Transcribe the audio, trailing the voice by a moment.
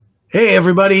Hey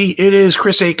everybody, it is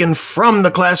Chris Aiken from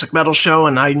the Classic Metal Show,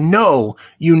 and I know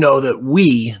you know that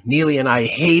we, Neeley and I,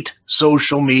 hate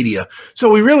social media. So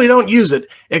we really don't use it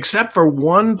except for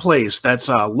one place, that's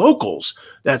Locals.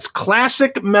 That's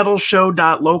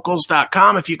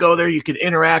classicmetalshow.locals.com. If you go there, you can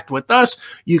interact with us.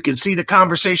 You can see the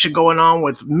conversation going on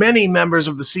with many members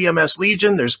of the CMS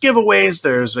Legion. There's giveaways,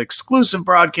 there's exclusive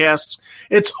broadcasts.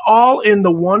 It's all in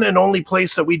the one and only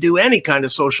place that we do any kind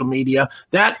of social media.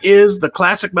 That is the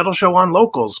Classic Metal Show on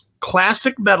Locals,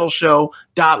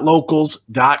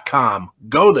 classicmetalshow.locals.com.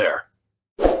 Go there.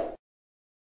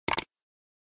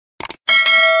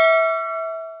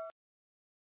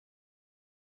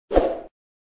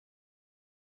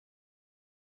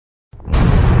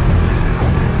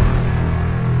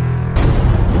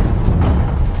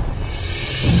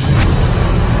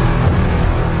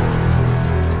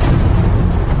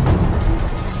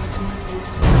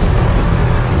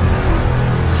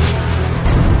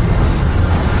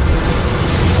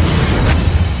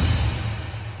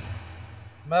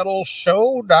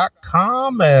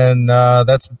 metalshow.com, and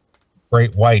that's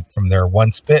Great White from their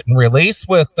One Spit and Release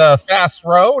with Fast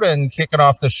Road. And kicking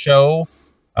off the show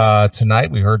tonight,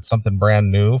 we heard something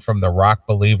brand new from the Rock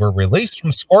Believer release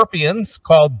from Scorpions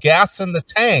called Gas in the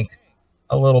Tank.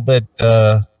 A little bit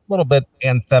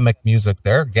anthemic music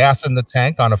there. Gas in the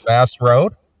Tank on a Fast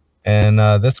Road. And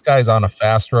this guy's on a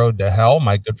fast road to hell.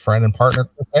 My good friend and partner,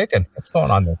 Chris Aiken. What's going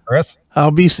on there, Chris?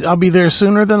 I'll be there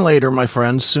sooner than later, my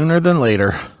friend. Sooner than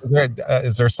later.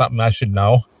 Is there something I should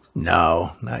know?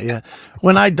 No, not yet.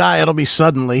 When I die, it'll be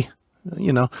suddenly.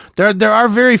 You know, there are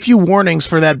very few warnings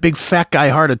for that big fat guy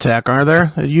heart attack, are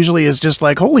there? It usually is just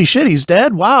like, holy shit, he's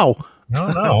dead. Wow.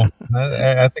 No.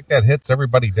 I think that hits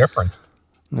everybody different.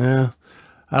 Yeah.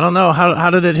 I don't know. How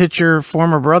did it hit your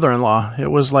former brother-in-law? It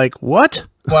was like, what?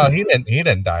 Well, he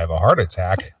didn't die of a heart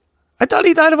attack. I thought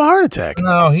he died of a heart attack.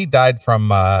 No, he died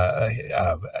from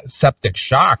septic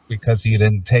shock because he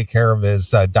didn't take care of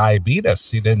his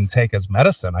diabetes. He didn't take his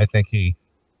medicine. I think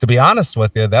to be honest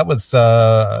with you, that was,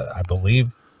 I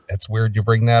believe, it's weird you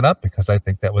bring that up because I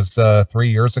think that was 3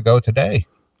 years ago today.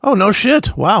 Oh, no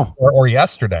shit. Wow. Or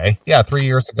yesterday. Yeah, 3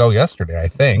 years ago yesterday, I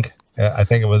think. I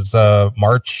think it was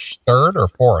March 3rd or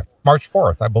 4th. March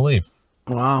 4th, I believe.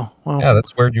 Wow. Yeah,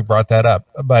 that's weird you brought that up.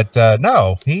 But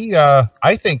no,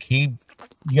 I think he,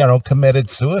 committed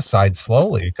suicide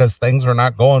slowly because things were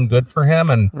not going good for him.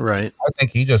 And right. I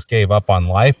think he just gave up on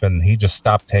life and he just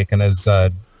stopped taking his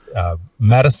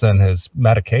medicine, his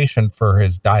medication for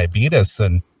his diabetes.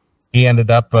 And he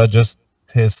ended up his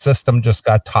system just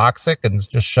got toxic and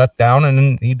just shut down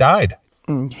and he died.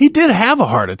 He did have a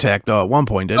heart attack, though, at one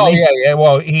point, didn't he? Yeah.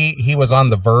 Well, he was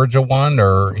on the verge of one,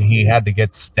 or he had to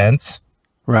get stents.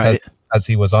 Right. As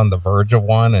he was on the verge of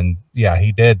one. And yeah,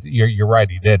 he did. You're right.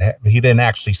 He did. He didn't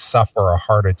actually suffer a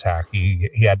heart attack. He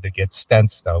had to get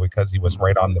stents, though, because he was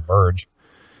right on the verge.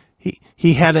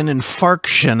 He had an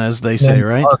infarction, as they say,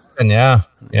 right? Yeah.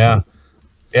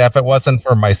 If it wasn't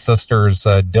for my sister's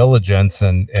diligence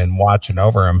and watching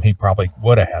over him, he probably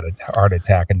would have had a heart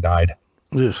attack and died.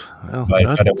 Well,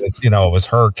 but it was, it was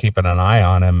her keeping an eye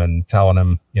on him and telling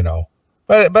him,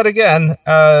 but again,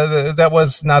 that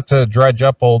was not to dredge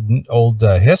up old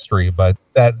history, but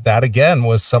that again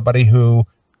was somebody who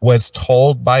was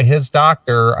told by his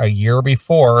doctor a year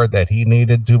before that he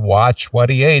needed to watch what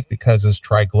he ate because his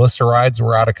triglycerides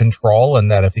were out of control,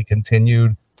 and that if he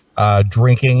continued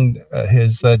drinking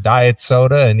his diet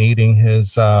soda and eating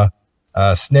his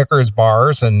Snickers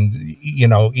bars and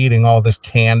eating all this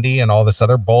candy and all this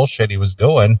other bullshit he was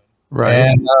doing. Right.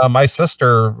 And my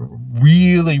sister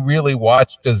really, really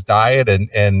watched his diet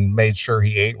and made sure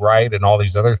he ate right and all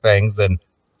these other things. And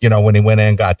when he went in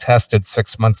and got tested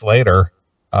 6 months later,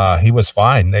 he was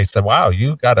fine. They said, wow,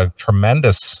 you got a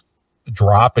tremendous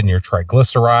drop in your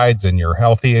triglycerides and you're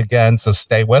healthy again, so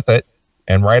stay with it.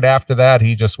 And right after that,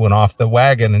 he just went off the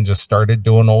wagon and just started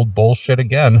doing old bullshit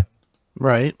again.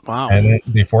 Right. Wow. And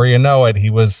before you know it, he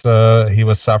was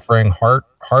suffering heart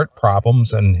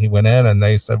problems, and he went in and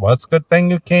they said, well, it's a good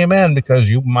thing you came in because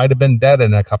you might have been dead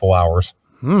in a couple hours.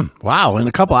 Wow. In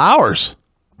a couple hours.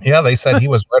 Yeah. They said he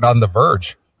was right on the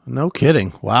verge. No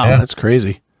kidding. Wow. Yeah. That's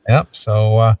crazy. Yep.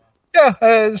 So,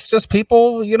 it's just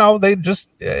people, they just,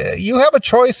 you have a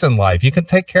choice in life. You can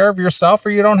take care of yourself or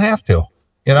you don't have to,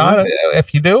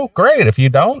 if you do, great. If you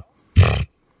don't,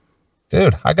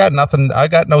 dude, I got nothing. I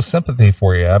got no sympathy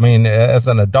for you. I mean, as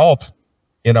an adult,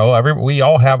 we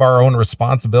all have our own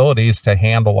responsibilities to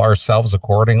handle ourselves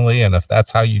accordingly. And if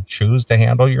that's how you choose to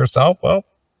handle yourself, well,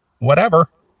 whatever.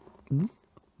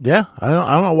 Yeah, I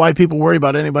don't know why people worry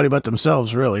about anybody but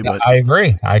themselves, really. But I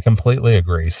agree. I completely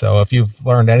agree. So if you've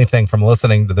learned anything from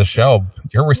listening to the show,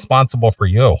 you're responsible for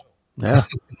you. yeah,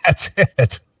 That's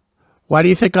it. why do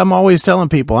you think I'm always telling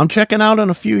people I'm checking out in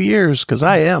a few years? Because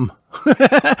I am.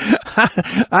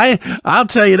 I'll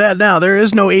tell you that now. There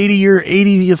is no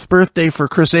 80th birthday for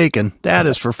Chris Aiken. That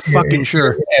is for fucking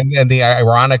sure. And the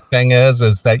ironic thing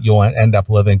is that you'll end up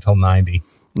living till 90.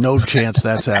 No chance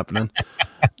that's happening.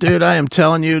 Dude, I am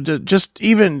telling you, just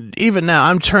even now,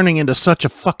 I'm turning into such a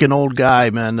fucking old guy,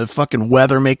 man. The fucking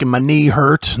weather making my knee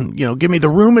hurt. Give me the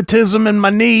rheumatism in my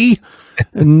knee.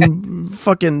 And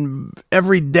fucking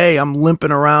every day I'm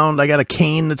limping around. I got a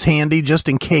cane that's handy just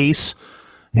in case.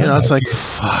 It's like,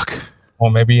 fuck. Well,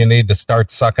 maybe you need to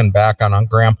start sucking back on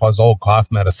Grandpa's old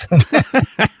cough medicine.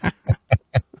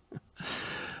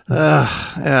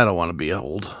 I don't want to be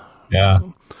old. Yeah.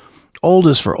 Old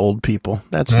is for old people.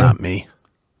 That's not me.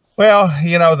 Well,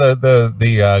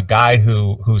 the guy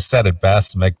who said it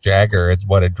best, Mick Jagger, it's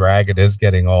what a drag it is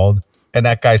getting old. And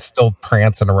that guy's still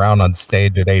prancing around on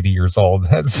stage at 80 years old.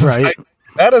 That's right.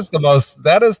 That is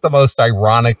the most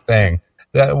ironic thing.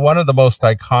 That one of the most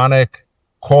iconic,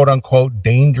 quote unquote,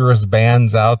 dangerous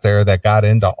bands out there that got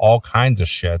into all kinds of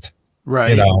shit.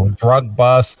 Right. Drug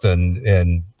bust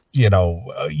and you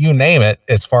name it,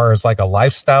 as far as like a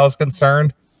lifestyle is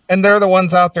concerned. And they're the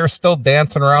ones out there still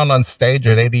dancing around on stage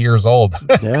at 80 years old.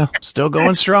 Yeah, still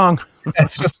going strong.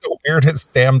 It's just the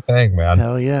weirdest damn thing, man.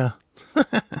 Hell yeah.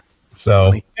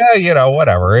 So, yeah,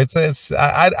 whatever.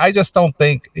 I just don't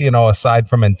think, aside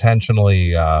from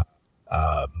intentionally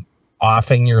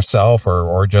offing yourself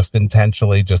or just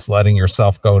intentionally just letting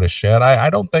yourself go to shit, I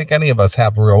don't think any of us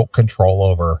have real control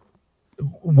over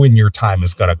when your time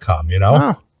is going to come,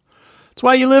 Oh, that's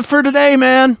why you live for today,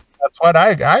 man. That's what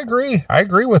I agree. I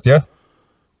agree with you.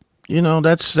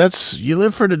 That's you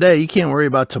live for today. You can't worry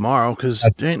about tomorrow because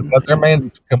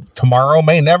tomorrow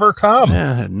may never come.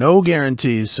 Yeah, no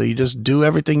guarantees. So you just do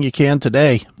everything you can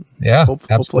today. Yeah,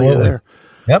 hopefully you're there.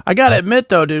 Yep. I gotta admit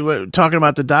though, dude, talking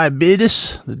about the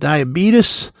diabetes,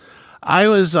 I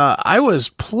was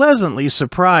pleasantly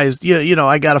surprised.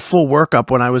 I got a full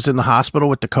workup when I was in the hospital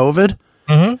with the COVID.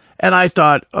 Mm-hmm. And I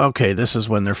thought, okay, this is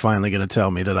when they're finally going to tell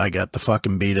me that I got the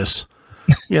fucking beatus.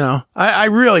 I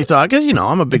really thought, because,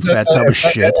 I'm a big fat tub of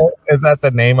shit. Is that the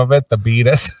name of it? The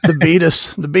beatus? The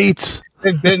beatus. The beats.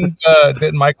 Didn't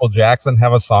Michael Jackson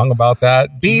have a song about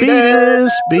that?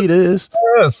 Beatus.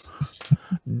 Yes.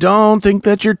 Don't think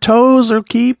that your toes are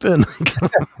keeping.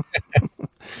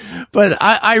 But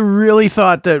I really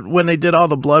thought that when they did all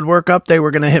the blood work up, they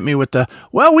were going to hit me with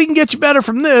we can get you better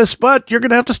from this, but you're going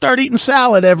to have to start eating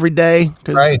salad every day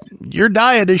because your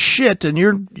diet is shit and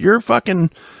you're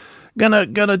fucking gonna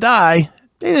die.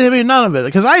 They didn't hit me none of it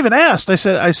because I even asked. I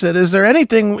said, is there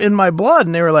anything in my blood?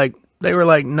 And they were like,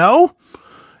 no.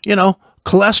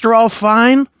 Cholesterol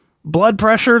fine, blood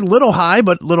pressure little high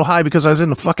because I was in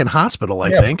the fucking hospital.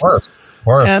 I think. Of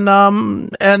course. And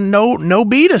no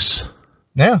beatus.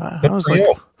 Yeah, I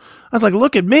was like,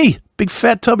 look at me, big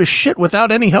fat tub of shit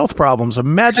without any health problems.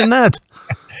 Imagine that.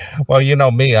 Well,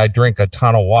 me, I drink a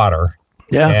ton of water.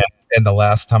 Yeah. And the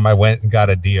last time I went and got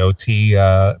a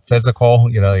DOT physical,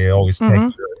 they always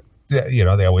take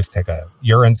they always take a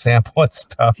urine sample and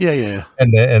stuff. Yeah.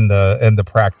 And the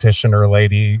practitioner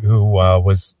lady who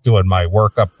was doing my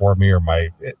workup for me or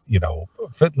my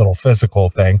little physical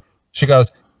thing, she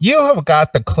goes, "You have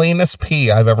got the cleanest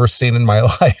pee I've ever seen in my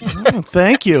life."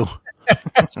 Thank you.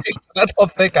 She said, "I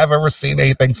don't think I've ever seen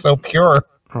anything so pure."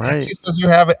 Right. She says, "You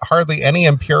have hardly any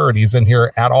impurities in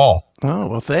here at all." Oh,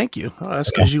 well, thank you. Oh,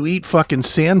 that's because you eat fucking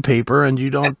sandpaper and you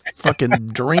don't fucking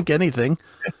drink anything.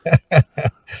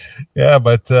 Yeah,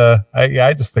 but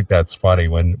I just think that's funny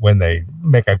when they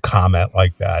make a comment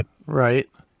like that. Right.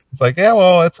 It's like, yeah,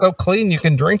 well, it's so clean you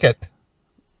can drink it.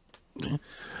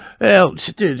 Well,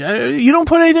 dude, you don't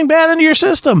put anything bad into your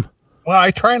system. Well,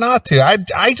 I try not to.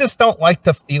 I just don't like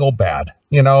to feel bad.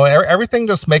 Everything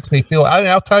just makes me feel.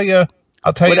 I'll tell you.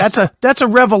 That's a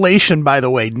revelation, by the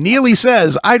way. Neeley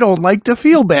says, "I don't like to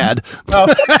feel bad." Well,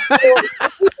 some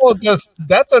people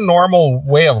that's a normal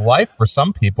way of life for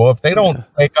some people. If they don't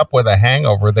wake up with a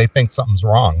hangover, they think something's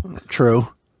wrong. True.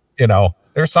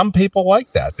 There's some people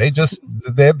like that.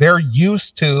 They're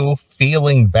used to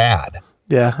feeling bad.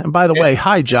 Yeah. And by the way,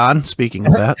 hi, John. Speaking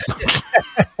of that.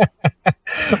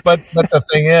 But the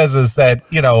thing is that,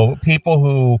 people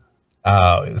who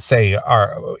say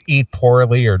eat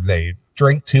poorly or they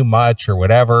drink too much or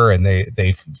whatever, and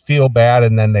they feel bad,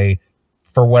 and then they,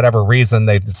 for whatever reason,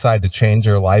 they decide to change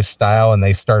their lifestyle and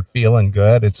they start feeling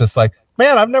good. It's just like,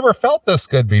 man, I've never felt this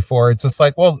good before. It's just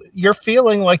like, well, you're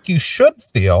feeling like you should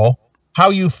feel, how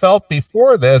you felt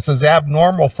before this is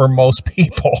abnormal for most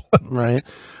people. Right.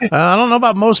 I don't know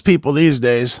about most people these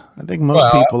days. I think most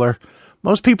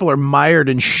people are mired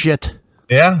in shit.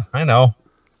 Yeah, I know.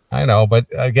 But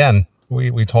again,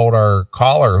 we told our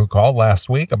caller who called last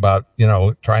week about,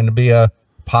 trying to be a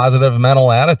positive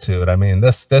mental attitude. I mean,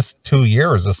 this last 2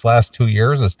 years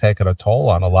has taken a toll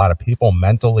on a lot of people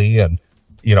mentally and,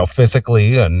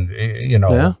 physically and,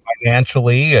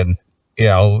 financially, and,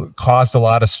 caused a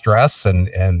lot of stress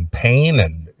and pain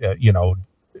and,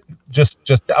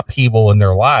 just upheaval in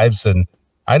their lives. And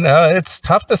I know it's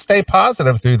tough to stay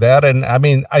positive through that. And I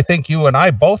mean, I think you and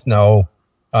I both know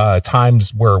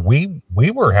times where we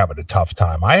were having a tough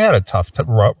time. I had a tough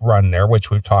run there,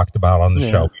 which we've talked about on the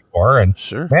show before. And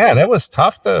man, it was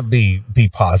tough to be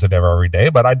positive every day,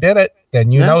 but I did it.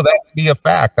 And you know that to be a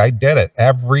fact. I did it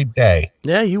every day.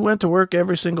 Yeah, you went to work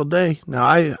every single day. Now,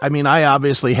 I mean, I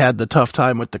obviously had the tough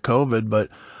time with the COVID, but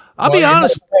I'll be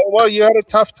honest. You had a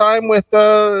tough time with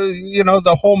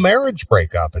the whole marriage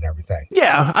breakup and everything.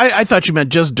 Yeah, I thought you meant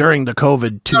just during the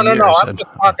COVID 2 years. No. I'm just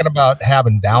talking about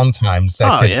having downtimes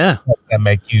that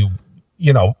make you,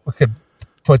 could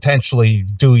potentially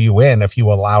do you in if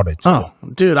you allowed it to. Oh,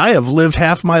 dude, I have lived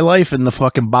half my life in the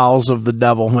fucking bowels of the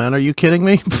devil, man. Are you kidding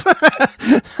me?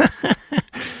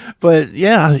 But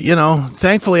yeah,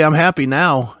 thankfully I'm happy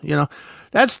now,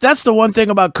 That's the one thing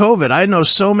about COVID. I know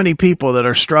so many people that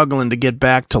are struggling to get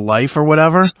back to life or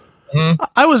whatever. Mm-hmm.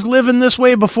 I was living this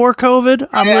way before COVID.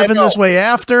 I'm living this way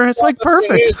after. It's like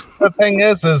perfect. The thing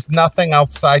is nothing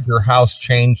outside your house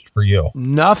changed for you.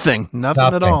 Nothing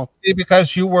at all.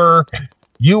 Because you were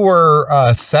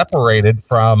separated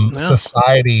from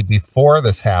society before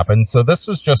this happened. So this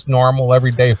was just normal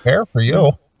everyday fare for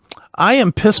you. I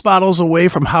am piss bottles away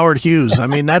from Howard Hughes. I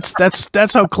mean,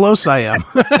 that's how close I am.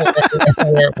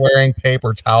 Wearing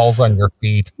paper towels on your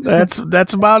feet. That's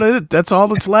about it. That's all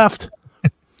that's left.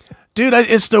 Dude,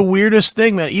 it's the weirdest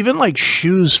thing, man. Even like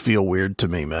shoes feel weird to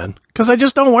me, man, because I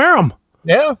just don't wear them.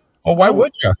 Yeah. Well, why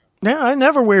would you? Yeah, I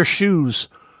never wear shoes.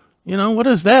 What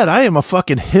is that? I am a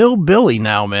fucking hillbilly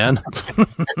now, man.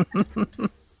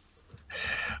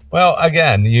 Well,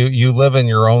 again, you live in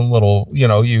your own little,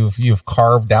 you've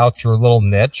carved out your little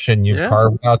niche and you've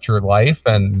carved out your life,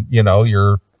 and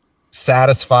you're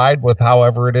satisfied with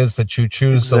however it is that you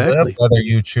choose to live, whether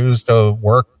you choose to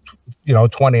work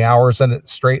 20 hours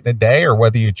straight in a day, or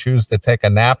whether you choose to take a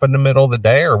nap in the middle of the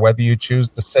day, or whether you choose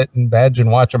to sit in bed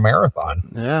and watch a marathon.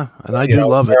 Yeah, and I do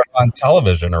love it. On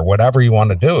television or whatever you want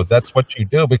to do. That's what you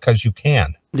do because you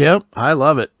can. Yep, I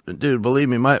love it. Dude, believe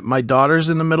me, my daughter's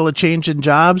in the middle of changing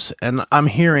jobs, and I'm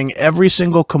hearing every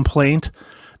single complaint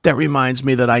that reminds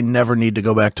me that I never need to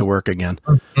go back to work again.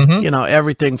 Mm-hmm.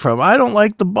 Everything from I don't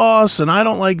like the boss, and I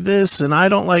don't like this, and I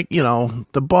don't like,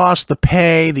 the boss, the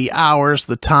pay, the hours,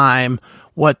 the time,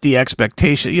 what the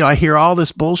expectation. I hear all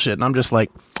this bullshit, and I'm just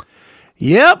like,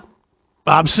 yep,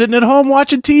 I'm sitting at home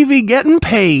watching TV getting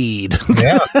paid.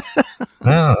 Yeah.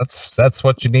 Yeah, that's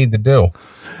what you need to do.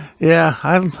 Yeah,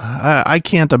 I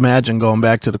can't imagine going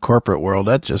back to the corporate world.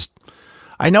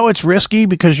 I know it's risky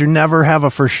because you never have a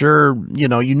for sure,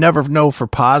 you never know for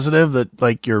positive that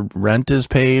like your rent is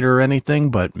paid or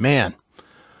anything, but man,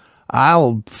 I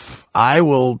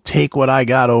will take what I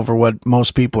got over what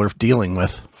most people are dealing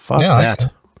with. Fuck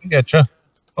that. I get you.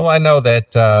 Well, I know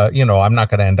that, I'm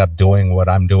not going to end up doing what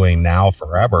I'm doing now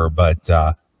forever, but,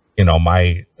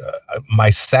 my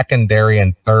secondary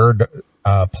and third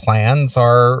plans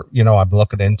are, I'm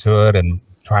looking into it and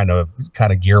trying to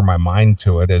kind of gear my mind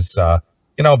to it is,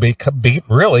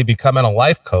 really becoming a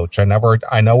life coach.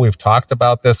 I know we've talked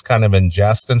about this kind of in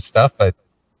jest and stuff, but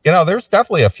there's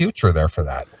definitely a future there for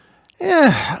that.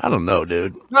 Yeah, I don't know,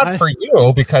 dude. Not for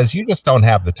you, because you just don't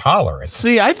have the tolerance.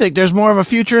 See, I think there's more of a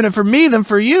future in it for me than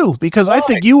for you, because I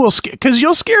think you will, because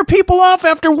you'll scare people off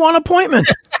after one appointment.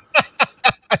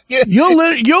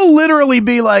 You'll literally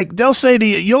be like, they'll say to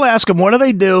you, you'll ask them, what do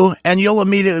they do? And you'll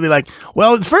immediately be like,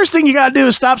 well, the first thing you got to do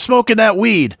is stop smoking that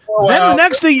weed. Then the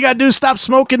next thing you got to do is stop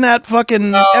smoking that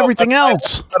fucking everything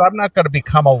else. But I'm not going to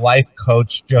become a life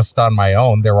coach just on my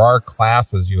own. There are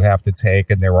classes you have to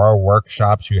take, and there are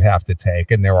workshops you have to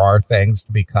take, and there are things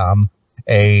to become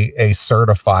a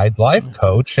certified life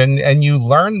coach. And you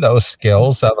learn those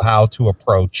skills of how to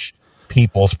approach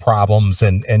people's problems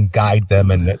and guide them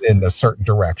in a certain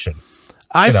direction.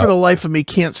 For the life of me,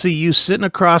 can't see you sitting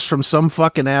across from some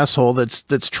fucking asshole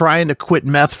that's trying to quit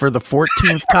meth for the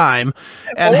 14th time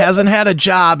and hasn't had a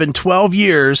job in 12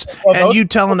 years, and you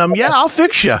telling them, yeah, I'll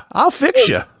fix you.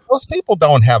 Those people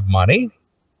don't have money.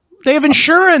 They have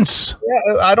insurance.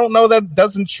 Yeah, I don't know that.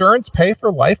 Does insurance pay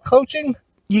for life coaching?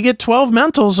 You get 12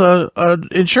 mentals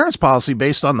a insurance policy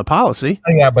based on the policy.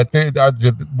 Yeah, but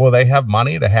will they have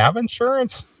money to have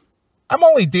insurance? I'm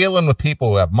only dealing with people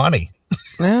who have money.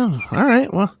 Yeah. All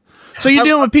right. Well, so you're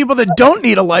dealing with people that don't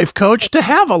need a life coach to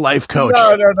have a life coach.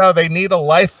 No. They need a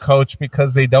life coach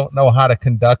because they don't know how to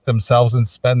conduct themselves and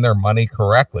spend their money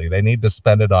correctly. They need to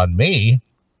spend it on me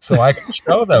so I can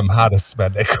show them how to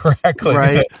spend it correctly.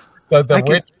 Right. So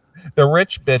the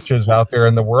rich bitches out there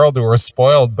in the world who are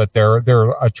spoiled, but they're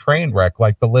a train wreck,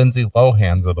 like the Lindsay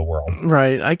Lohans of the world.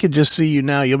 Right. I could just see you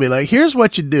now. You'll be like, here's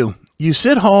what you do. You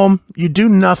sit home, you do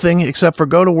nothing except for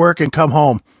go to work and come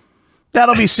home.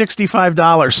 That'll be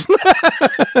 $65.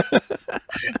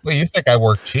 Well, you think I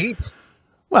work cheap?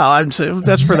 Well, I'm saying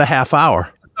that's for the half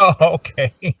hour. Oh,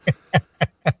 okay.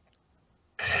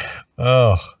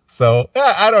 Oh, so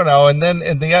I don't know. And then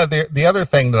the other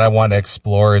thing that I want to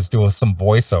explore is doing some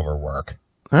voiceover work.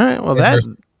 All right. Well,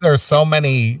 there's so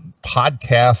many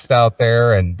podcasts out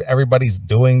there, and everybody's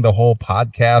doing the whole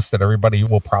podcast that everybody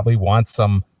will probably want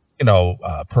some,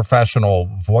 professional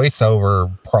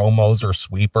voiceover promos or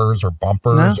sweepers or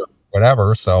bumpers or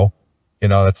whatever. So,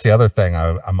 that's the other thing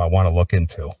I want to look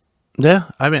into. Yeah.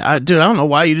 I mean, I don't know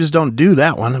why you just don't do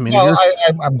that one. I mean, well,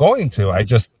 I'm going to. I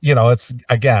just, it's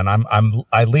again.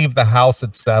 I leave the house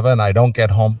at 7. I don't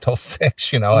get home till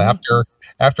 6.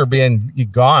 After being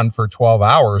gone for 12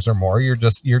 hours or more, you're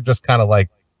just kind of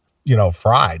like,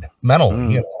 fried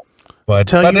mentally.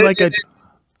 But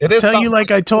it is tell you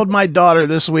like I told my daughter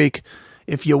this week.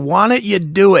 If you want it, you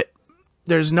do it.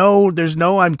 There's no.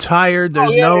 I'm tired.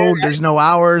 There's no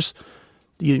hours.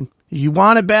 You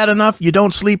want it bad enough, you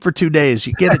don't sleep for 2 days.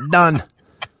 You get it done.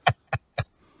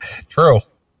 True.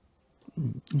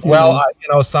 Well,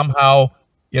 somehow,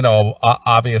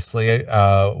 obviously,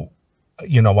 I've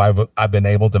been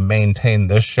able to maintain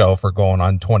this show for going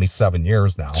on 27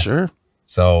 years now. Sure.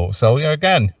 So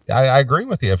again, I agree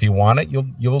with you. If you want it,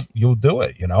 you'll do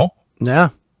it. Yeah.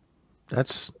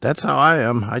 That's how I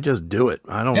am. I just do it.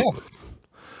 I don't. Yeah.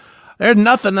 There's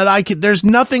nothing that there's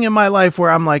nothing in my life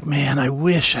where I'm like, man, I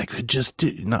wish I could just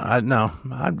do. No,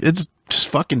 it's just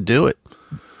fucking do it.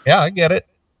 Yeah, I get it.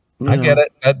 I get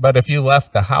it. But if you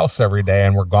left the house every day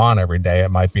and were gone every day,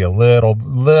 it might be a little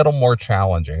more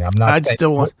challenging. I'm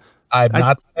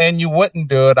not saying you wouldn't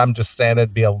do it. I'm just saying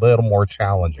it'd be a little more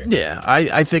challenging. Yeah,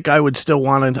 I think I would still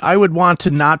I would want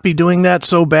to not be doing that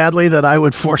so badly that I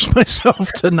would force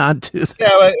myself to not do that.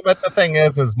 Yeah, but the thing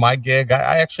is my gig,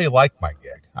 I actually like my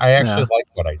gig. I actually like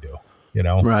what I do,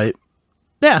 Right.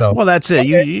 Yeah. So, well, that's it.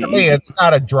 To me, it's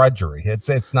not a drudgery.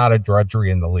 It's not a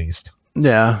drudgery in the least.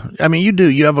 Yeah. I mean, you do.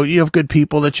 You have good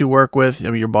people that you work with. I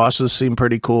mean, your bosses seem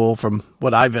pretty cool from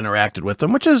what I've interacted with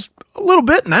them, which is a little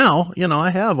bit now. I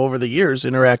have over the years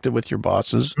interacted with your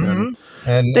bosses. Mm-hmm.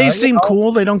 And they seem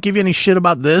cool. They don't give you any shit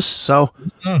about this. So.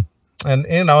 Mm-hmm. And,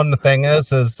 and the thing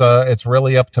is it's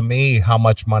really up to me how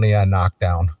much money I knock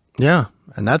down. Yeah.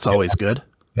 And that's always good.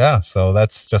 Yeah, so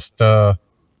that's just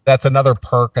that's another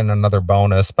perk and another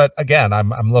bonus. But again,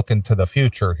 I'm looking to the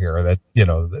future here. That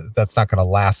that's not going to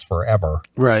last forever.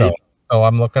 Right. So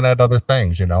I'm looking at other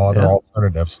things. Other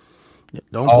alternatives.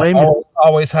 Don't blame me.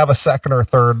 Always have a second or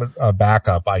third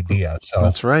backup idea. So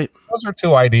that's right. Those are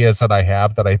 2 ideas that I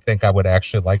have that I think I would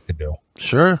actually like to do.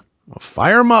 Sure. Well,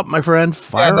 fire them up, my friend.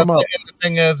 Fire them up. And the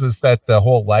thing is that the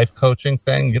whole life coaching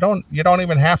thing, you don't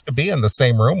even have to be in the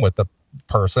same room with the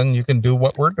person. You can do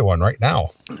what we're doing right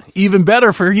now. Even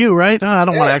better for you, right? I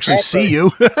don't want to actually see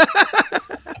you.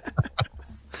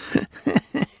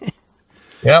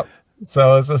 Yep.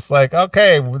 So it's just like,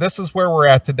 okay, this is where we're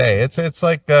at today. It's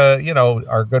like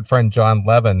our good friend John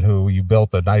Levin, who you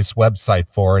built a nice website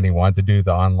for, and he wanted to do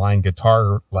the online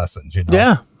guitar lessons.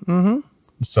 Yeah. Mm-hmm.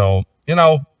 So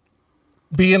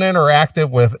being interactive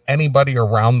with anybody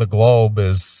around the globe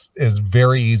is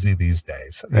very easy these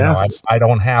days. I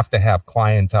don't have to have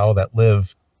clientele that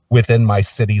live within my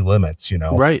city limits,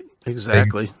 Right.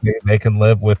 Exactly. They can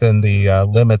live within the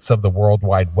limits of the World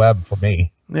Wide Web for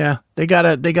me. Yeah. They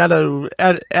gotta,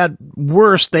 at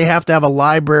worst, they have to have a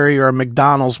library or a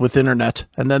McDonald's with internet,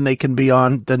 and then they can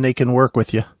then they can work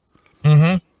with you.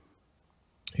 Mm-hmm.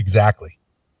 Exactly.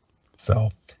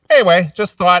 So anyway,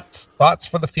 just thoughts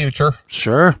for the future.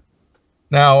 Sure.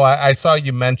 Now, I saw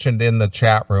you mentioned in the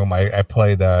chat room, I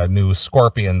played a new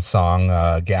Scorpion song,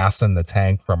 Gas in the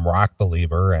Tank from Rock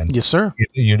Believer. And yes, sir.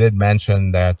 You did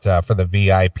mention that for the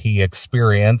VIP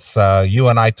experience, you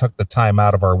and I took the time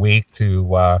out of our week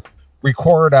to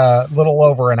record a little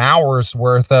over an hour's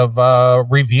worth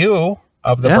of review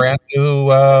of the brand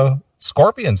new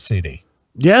Scorpion CD.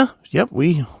 Yeah. Yep.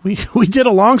 We did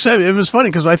a long set. It was funny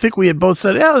because I think we had both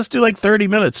said, yeah, let's do like 30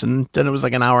 minutes. And then it was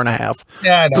like an hour and a half.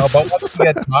 Yeah, I know. But once we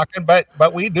get talking,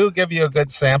 but we do give you a good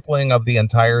sampling of the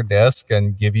entire disc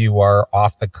and give you our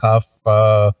off the cuff,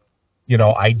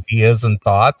 ideas and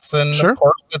thoughts. And Sure. of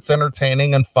course, it's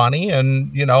entertaining and funny.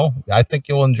 And, I think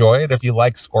you'll enjoy it if you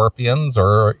like Scorpions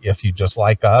or if you just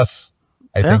like us.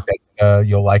 I think that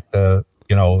you'll like the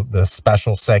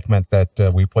special segment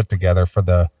that we put together for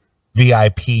the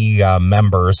VIP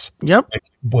members. Yep.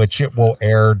 Which it will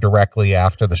air directly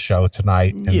after the show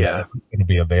tonight. And Yeah. it'll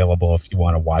be available if you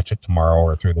want to watch it tomorrow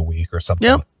or through the week or something.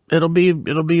 Yep. It'll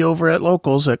be over at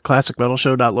Locals at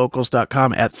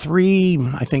classicmetalshow.locals.com at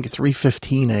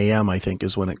 3:15 a.m. I think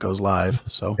is when it goes live.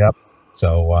 So yep.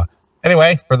 So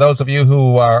anyway, for those of you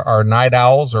who are night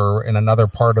owls or in another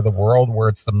part of the world where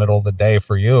it's the middle of the day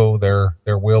for you, there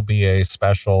will be a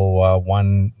special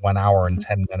 1 hour and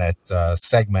 10-minute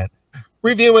segment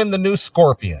reviewing the new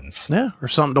Scorpions. Yeah, or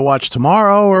something to watch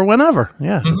tomorrow or whenever.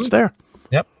 Yeah, It's there.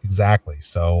 Yep, exactly.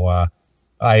 So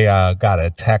I got a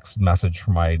text message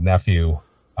from my nephew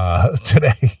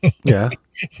today. Yeah.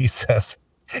 He says,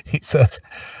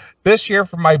 this year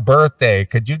for my birthday,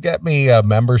 could you get me a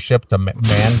membership to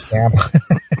Man Camp?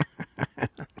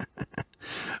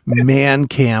 Man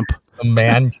Camp.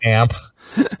 Man Camp.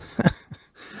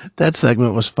 That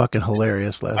segment was fucking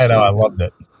hilarious last I know, week.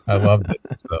 I loved it.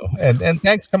 So, and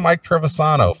thanks to Mike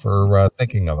Trevisano for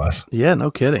thinking of us. Yeah,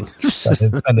 no kidding.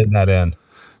 Sending that in.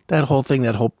 That whole thing,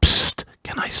 that whole psst,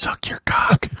 can I suck your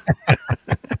cock?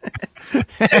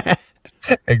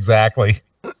 Exactly.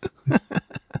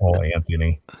 Oh,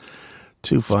 Anthony.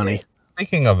 Too funny.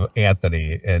 Speaking of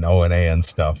Anthony and O&A and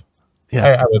stuff,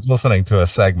 Yeah. I was listening to a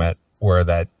segment where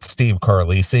that Steve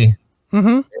Carlisi,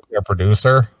 their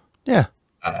producer, Yeah.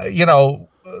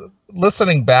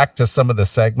 Listening back to some of the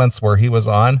segments where he was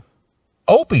on,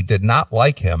 Opie did not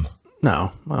like him.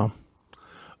 No, well,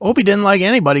 Opie didn't like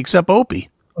anybody except Opie.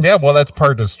 Yeah, well, that's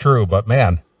part is true, but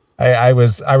man, I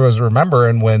was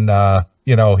remembering when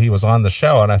he was on the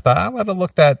show, and I thought I'm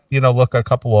gonna look a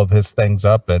couple of his things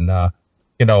up, and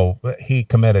he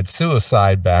committed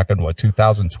suicide back in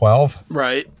 2012,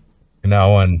 Right. and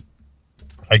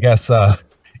I guess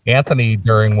Anthony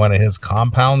during one of his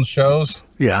Compound shows,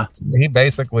 Yeah. he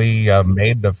basically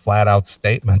made the flat out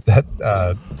statement that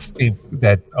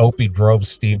that Opie drove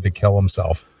Steve to kill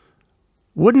himself.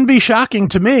 Wouldn't be shocking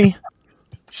to me.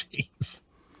 Jeez.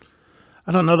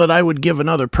 I don't know that I would give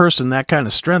another person that kind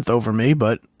of strength over me,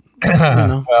 but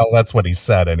Well, that's what he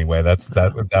said anyway.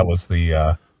 That was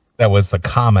the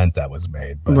comment that was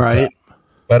made. But, right.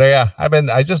 But yeah,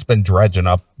 I just been dredging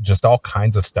up just all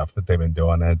kinds of stuff that they've been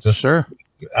doing, and it's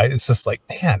just like,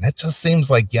 man, it just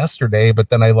seems like yesterday. But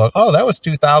then I look, oh, that was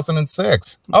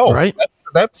 2006. Oh, right.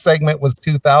 That segment was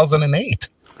 2008.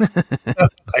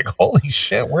 Like, holy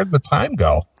shit, where'd the time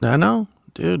go? I know,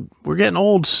 dude. We're getting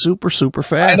old super, super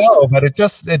fast. I know, but it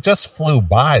just flew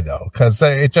by though, because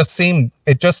it just seemed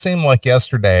like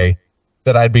yesterday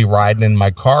that I'd be riding in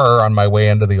my car on my way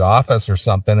into the office or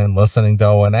something and listening to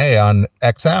O&A on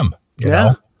XM, you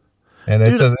know? And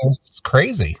it was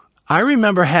crazy. I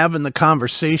remember having the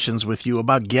conversations with you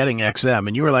about getting XM,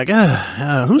 and you were like,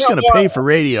 who's going to pay for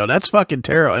radio? That's fucking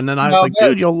terrible. And then I was like,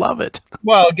 dude, you'll love it.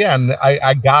 Well, again,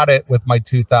 I got it with my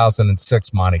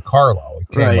 2006 Monte Carlo. It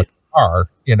came with the car,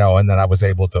 and then I was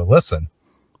able to listen.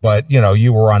 But,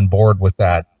 you were on board with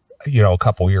that, a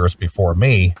couple years before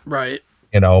me. Right.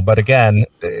 But again,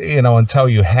 until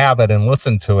you have it and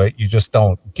listen to it, you just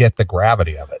don't get the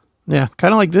gravity of it. Yeah,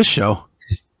 kind of like this show.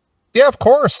 Yeah, of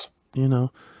course.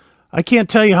 I can't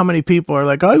tell you how many people are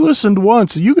like, I listened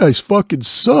once and you guys fucking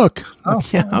suck. Oh,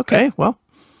 yeah, okay, well,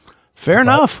 fair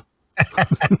enough. At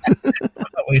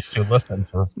least you listened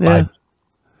for 5 minutes.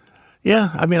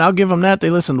 Yeah, I mean, I'll give them that. They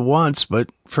listened once, but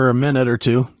for a minute or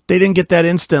two. They didn't get that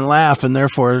instant laugh, and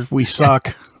therefore we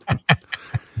suck.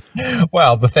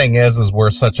 Well, the thing is we're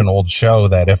such an old show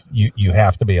that if you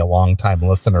have to be a long time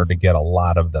listener to get a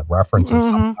lot of the references.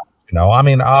 Sometimes, I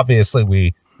mean, obviously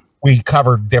we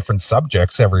cover different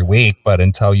subjects every week, but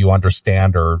until you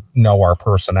understand or know our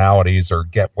personalities or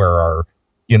get where our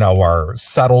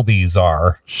subtleties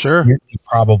are, sure, you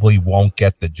probably won't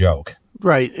get the joke.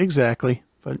 Right, exactly.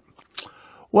 But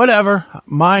whatever.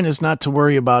 Mine is not to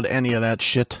worry about any of that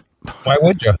shit. Why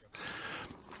would you?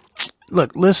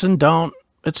 Look, listen, don't.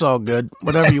 It's all good.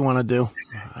 Whatever you want to do.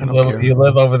 You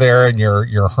live over there in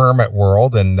your hermit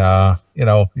world, and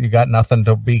you got nothing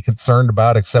to be concerned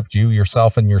about except you,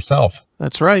 yourself, and yourself.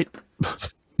 That's right.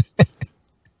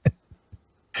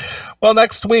 Well,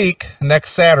 next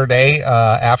Saturday,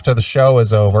 after the show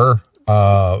is over,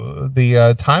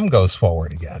 the time goes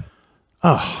forward again.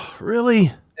 Oh,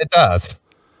 really? It does.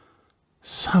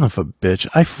 Son of a bitch.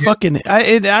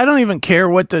 I don't even care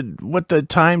what the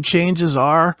time changes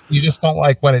are. You just don't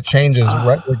like when it changes,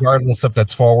 regardless if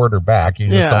it's forward or back. You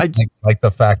just don't like the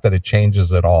fact that it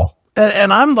changes at all.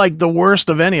 And I'm like the worst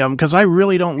of any of them because I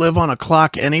really don't live on a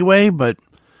clock anyway. But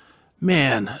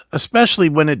man, especially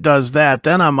when it does that,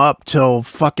 then I'm up till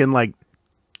fucking like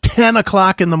 10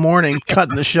 o'clock in the morning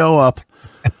cutting the show up.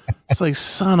 It's like,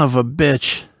 son of a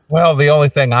bitch. Well, the only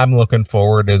thing I'm looking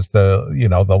forward is the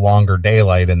longer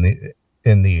daylight in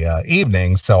the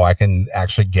evening, so I can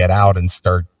actually get out and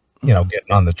start,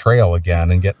 getting on the trail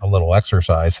again and getting a little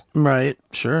exercise. Right.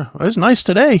 Sure. It was nice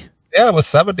today. Yeah, it was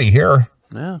 70 here.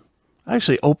 Yeah. I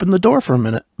actually opened the door for a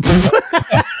minute.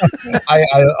 I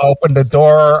opened the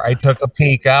door, I took a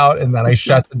peek out, and then I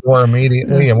shut the door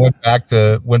immediately and went back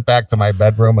to my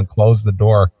bedroom and closed the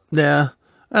door. Yeah.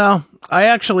 Well, I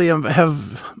actually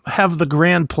have the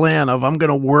grand plan of I'm going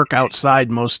to work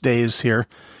outside most days here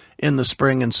in the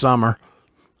spring and summer.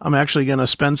 I'm actually going to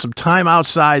spend some time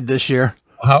outside this year.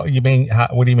 What do you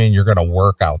mean you're going to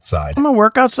work outside? I'm going to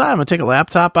work outside. I'm going to take a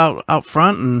laptop out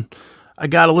front, and I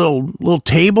got a little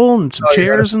table and some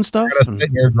chairs and stuff. You're going to sit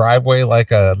in your driveway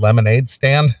like a lemonade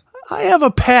stand? I have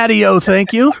a patio,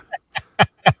 thank you.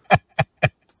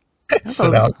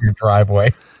 Sit out in your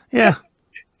driveway. Yeah.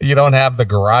 You don't have the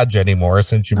garage anymore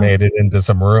since you made it into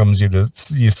some rooms. You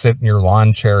sit in your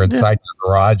lawn chair inside your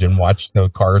garage and watch the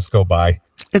cars go by.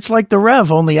 It's like the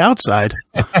Rev, only outside.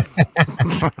 Isn't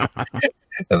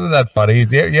that funny?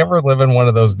 Do you ever live in one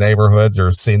of those neighborhoods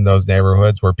or seen those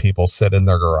neighborhoods where people sit in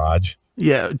their garage?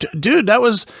 Yeah, dude, that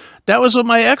was what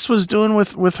my ex was doing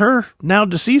with her now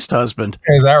deceased husband.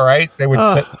 Is that right? They would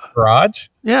sit in the garage?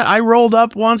 Yeah, I rolled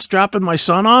up once dropping my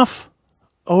son off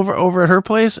over at her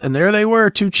place, and there they were,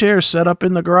 2 chairs set up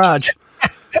in the garage.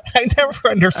 I never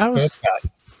understood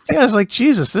that. Yeah, I was like,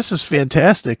 Jesus, this is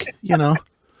fantastic,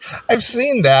 I've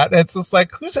seen that. It's just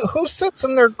like, who sits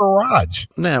in their garage?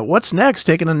 Now, what's next?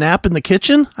 Taking a nap in the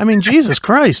kitchen? I mean, Jesus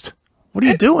Christ. What are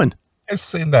you doing? I've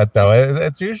seen that, though.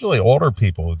 It's usually older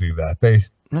people who do that. They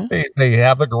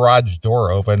have the garage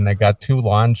door open. They got 2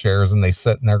 lawn chairs, and they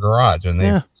sit in their garage, and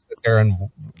they sit there and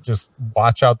just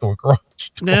watch out the garage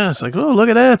door. Yeah, it's like, oh, look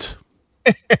at that.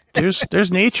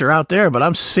 There's nature out there, but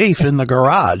I'm safe in the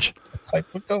garage. It's like,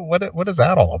 what is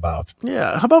that all about?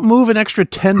 Yeah, how about move an extra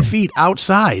 10 feet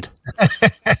outside?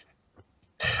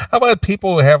 How about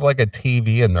people who have like a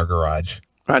TV in their garage?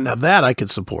 Right, now that I could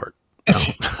support.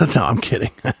 No, I'm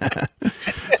kidding.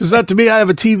 Is that to me? I have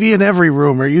a TV in every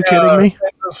room. Are you kidding me?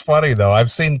 It's funny though.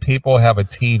 I've seen people have a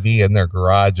TV in their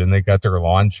garage and they got their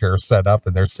lawn chair set up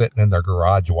and they're sitting in their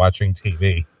garage watching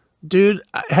TV. Dude,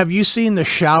 have you seen the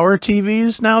shower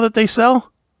TVs now that they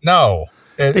sell? No.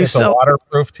 It's a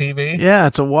waterproof TV? Yeah,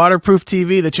 it's a waterproof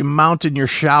TV that you mount in your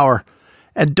shower.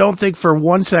 And don't think for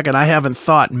one second I haven't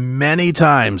thought many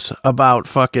times about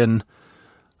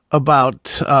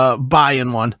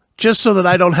buying one. Just so that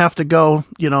I don't have to go,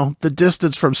 the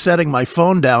distance from setting my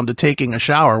phone down to taking a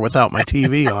shower without my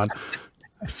TV on.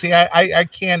 See, I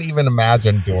can't even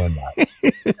imagine doing that.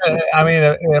 I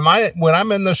mean, when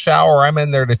I'm in the shower, I'm in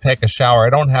there to take a shower.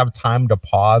 I don't have time to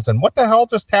pause. And what the hell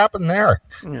just happened there?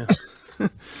 Yeah,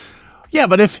 yeah,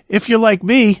 but if you're like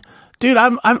me, dude,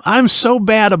 I'm so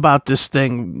bad about this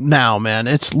thing now, man.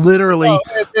 It's literally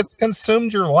it's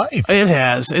consumed your life. It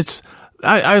has.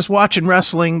 I was watching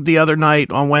wrestling the other night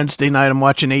on Wednesday night. I'm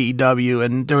watching AEW,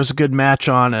 and there was a good match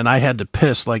on, and I had to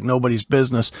piss like nobody's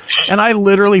business. And I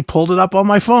literally pulled it up on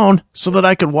my phone so that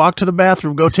I could walk to the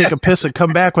bathroom, go take a piss, and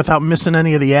come back without missing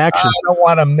any of the action. I don't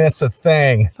want to miss a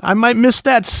thing. I might miss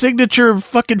that signature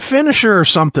fucking finisher or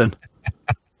something.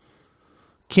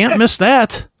 Can't miss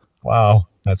that. Wow,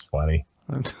 that's funny.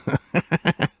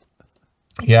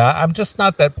 Yeah, I'm just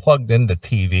not that plugged into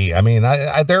TV. I mean,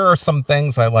 I there are some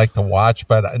things I like to watch,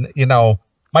 but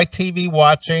my TV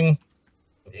watching,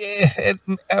 it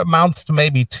amounts to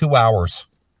maybe 2 hours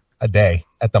a day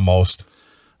at the most.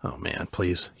 Oh man,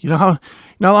 please! You know how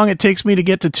long it takes me to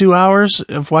get to 2 hours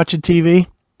of watching TV?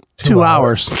 2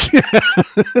 hours.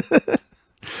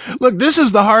 Look, this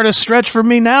is the hardest stretch for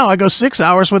me now. I go 6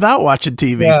 hours without watching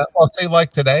TV. Yeah, well, see, like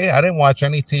today, I didn't watch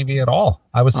any TV at all.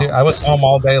 I was here, I was home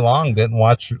all day long, didn't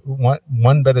watch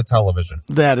one bit of television.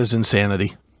 That is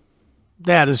insanity.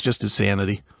 That is just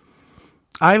insanity.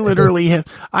 I literally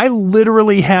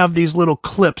have these little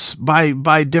clips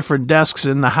by different desks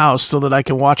in the house so that I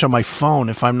can watch on my phone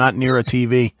if I'm not near a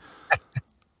TV.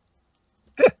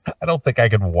 I don't think I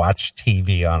can watch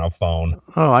TV on a phone.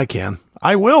 Oh, I can.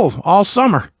 I will all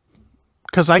summer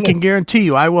because I can guarantee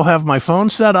you I will have my phone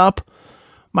set up,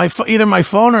 either my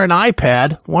phone or an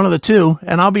iPad, one of the two,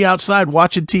 and I'll be outside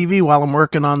watching TV while I'm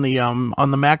working on the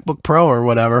MacBook Pro or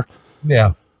whatever.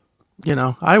 Yeah. You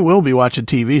know, I will be watching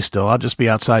TV still. I'll just be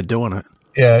outside doing it.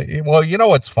 Yeah. Well, you know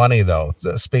what's funny though?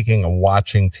 Speaking of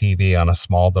watching TV on a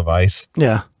small device.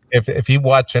 Yeah. If you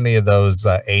watch any of those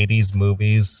 80s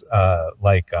movies,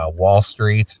 like Wall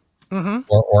Street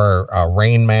or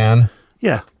Rain Man.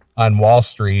 Yeah. On Wall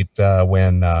Street,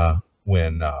 when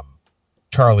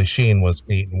Charlie Sheen was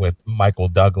meeting with Michael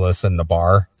Douglas in the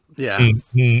bar. Yeah.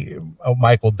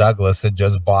 Michael Douglas had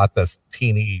just bought this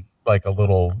teeny, like a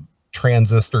little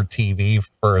transistor TV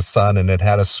for his son, and it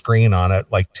had a screen on it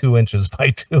like 2 inches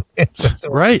by 2 inches.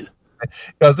 Right.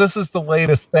 Because this is the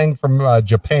latest thing from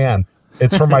Japan.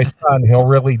 It's for my son. He'll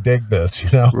really dig this, you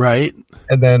know? Right.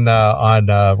 And then on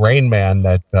Rain Man,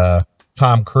 that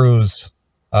Tom Cruise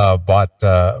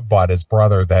bought his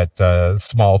brother that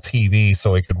small TV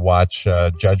so he could watch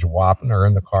Judge Wapner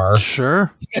in the car.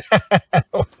 Sure.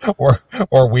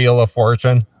 or Wheel of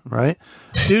Fortune. Right.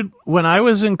 Dude, when I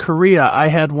was in Korea, I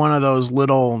had one of those it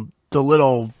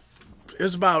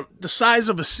was about the size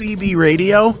of a CB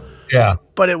radio. Yeah.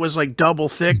 But it was like double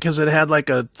thick because it had like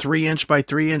a 3-inch by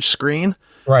 3-inch screen.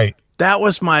 Right. That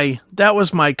was my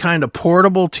kind of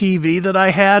portable TV that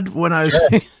I had when I was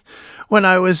when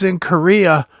I was in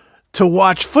Korea to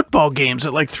watch football games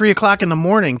at like 3:00 in the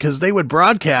morning because they would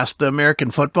broadcast the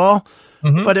American football,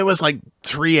 but it was like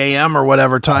 3 a.m. or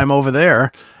whatever time over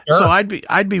there. Sure. So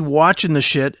I'd be watching the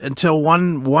shit until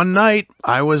one night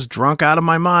I was drunk out of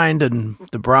my mind and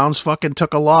the Browns fucking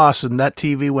took a loss and that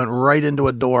TV went right into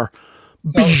a door.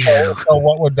 So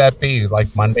what would that be?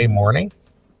 Like Monday morning?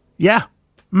 Yeah.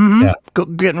 Mm-hmm. Yeah.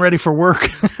 Getting ready for work.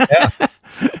 Yeah.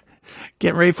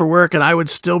 Getting ready for work, and I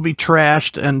would still be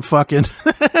trashed and fucking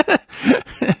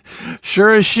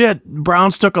sure as shit.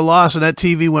 Browns took a loss, and that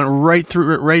TV went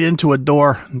right into a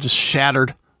door and just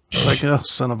shattered. Like, oh,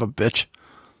 son of a bitch.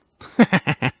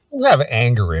 You have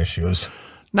anger issues.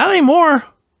 Not anymore.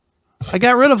 I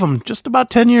got rid of them just about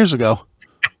 10 years ago.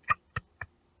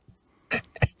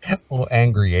 Well,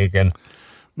 angry Aiken.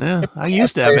 Yeah, I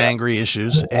used to have anger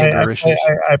issues.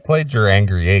 I played your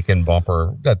Angry Aiken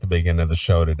bumper at the beginning of the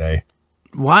show today.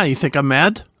 Why? You think I'm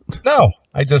mad? No,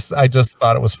 I just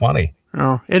thought it was funny.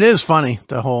 Oh, it is funny.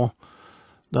 The whole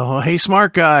hey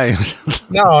smart guy.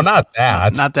 No, not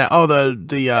that. Not that. Oh,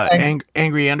 the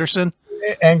Angry Anderson.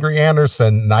 Angry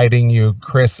Anderson knighting you,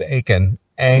 Chris Aiken.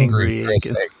 Angry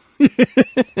Chris Aiken.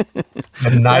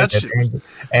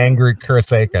 Angry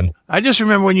Chris Aiken. I just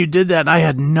remember when you did that, and I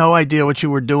had no idea what you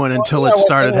were doing until it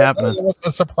started happening. It was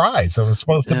a surprise. It was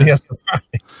supposed to be a surprise.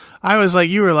 I was like,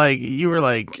 you were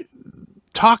like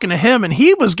talking to him, and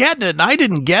he was getting it, and I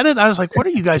didn't get it. I was like, what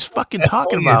are you guys fucking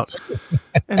talking about?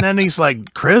 And then he's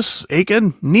like, Chris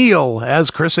Aiken, Neil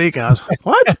as Chris Aiken. I was like,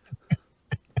 what?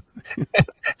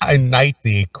 I knight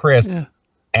thee, Chris. Yeah.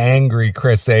 Angry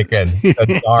Chris Aiken.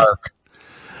 The dark.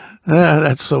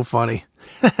 That's so funny.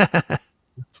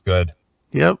 It's good.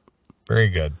 Yep. Very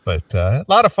good. But a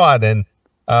lot of fun. And,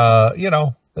 I've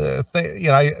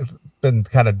been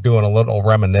kind of doing a little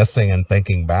reminiscing and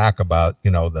thinking back about,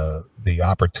 the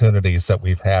opportunities that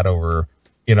we've had over,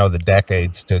 the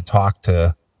decades to talk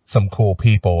to some cool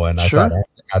people. And sure.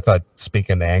 I thought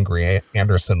speaking to Angry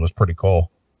Anderson was pretty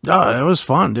cool. Oh, it was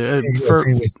fun, dude.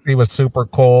 He was super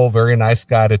cool. Very nice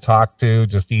guy to talk to.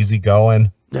 Just easy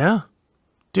going. Yeah.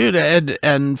 Dude,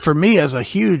 and for me as a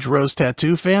huge Rose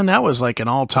Tattoo fan, that was like an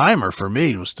all-timer for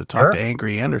me, was to talk to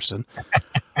Angry Anderson.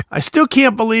 I still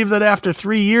can't believe that after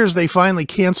 3 years they finally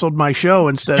canceled my show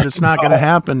instead. It's not going to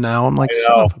happen now. I'm like,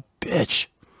 son of a bitch.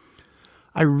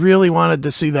 I really wanted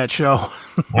to see that show.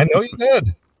 I know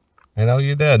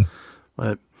you did.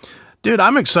 But dude,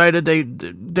 I'm excited.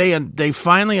 They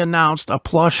finally announced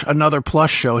another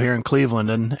Plush show here in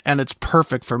Cleveland, and it's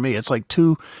perfect for me. It's like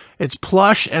it's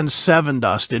Plush and Seven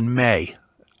Dust in May.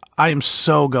 I am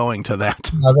so going to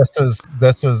that. Now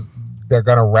this is they're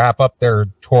going to wrap up their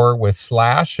tour with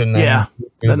Slash and then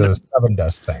do the Seven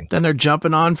Dust thing. Then they're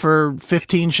jumping on for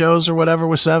 15 shows or whatever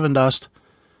with Seven Dust.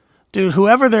 Dude,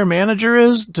 whoever their manager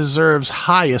is deserves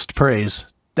highest praise.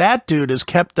 That dude has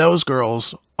kept those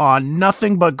girls on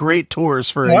nothing but great tours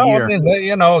for a year. I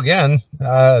mean, again,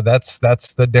 that's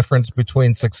the difference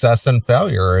between success and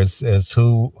failure is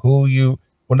who you.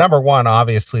 Well, number one,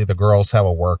 obviously, the girls have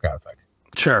a work ethic.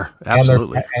 Sure,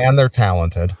 absolutely, and they're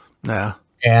talented. Yeah,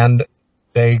 and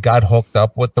they got hooked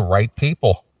up with the right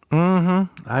people.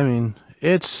 Mm-hmm. I mean,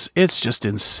 it's just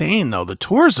insane though, the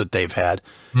tours that they've had.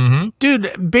 Mm-hmm.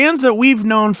 Dude, bands that we've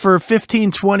known for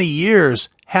 15, 20 years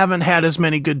haven't had as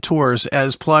many good tours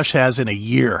as Plush has in a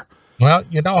year. Well,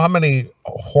 you know how many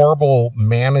horrible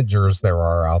managers there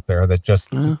are out there that just,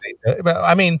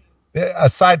 I mean,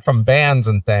 aside from bands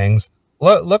and things,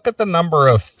 look at the number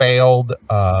of failed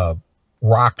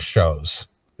rock shows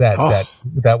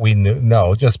that we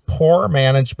know. Just poor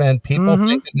management, people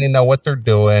thinking they know what they're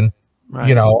doing,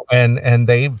 Right. And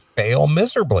they fail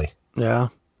miserably. Yeah.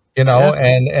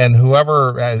 And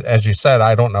whoever, as you said,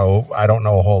 I don't know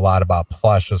a whole lot about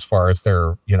Plush as far as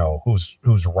their,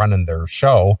 who's running their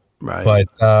show. Right. But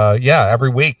every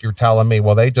week you're telling me,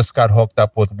 well, they just got hooked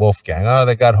up with Wolfgang. Oh,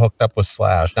 they got hooked up with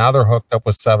Slash. Now they're hooked up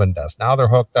with Seven Dust. Now they're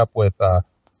hooked up with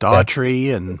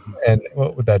Daughtry and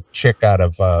that chick out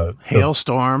of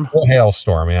Hailstorm.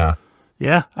 Hailstorm, yeah.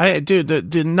 Yeah,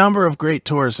 the number of great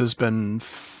tours has been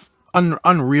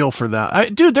unreal for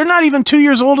them. They're not even 2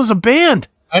 years old as a band.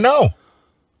 I know,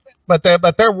 but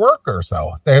they're workers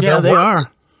though. They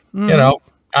are.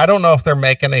 I don't know if they're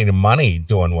making any money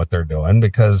doing what they're doing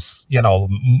because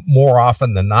more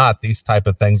often than not, these type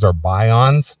of things are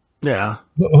buy-ons. Yeah.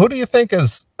 Who do you think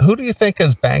is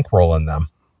bankrolling them?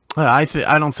 I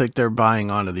don't think they're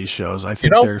buying onto these shows. I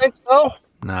think you don't think so?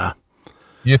 Nah.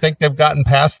 You think they've gotten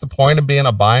past the point of being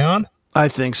a buy-on? I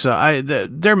think so.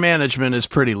 Their management is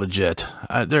pretty legit.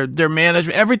 Their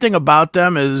management, everything about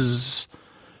them is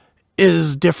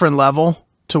different level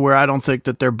to where I don't think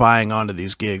that they're buying onto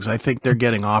these gigs. I think they're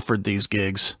getting offered these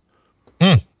gigs.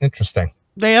 Interesting.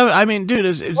 They have. I mean, dude,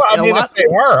 if they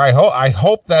are, I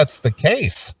hope that's the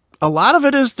case. A lot of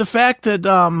it is the fact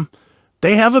that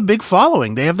they have a big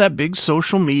following. They have that big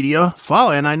social media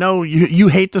following. And I know you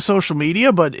hate the social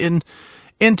media, but in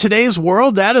today's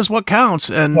world, that is what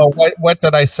counts. And well, what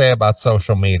did I say about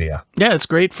social media? Yeah, it's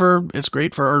great for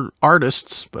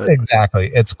artists, but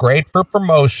exactly, it's great for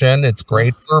promotion. It's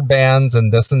great for bands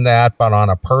and this and that. But on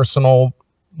a personal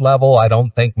level, I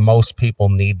don't think most people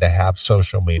need to have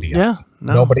social media. Yeah,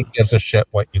 no. Nobody gives a shit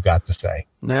what you got to say.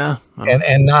 Yeah,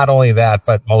 and not only that,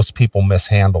 but most people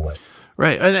mishandle it.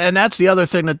 Right, and that's the other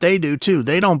thing that they do too.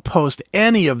 They don't post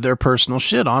any of their personal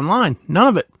shit online. None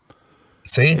of it.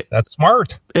 See, that's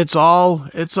smart. It's all,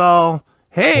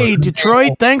 hey,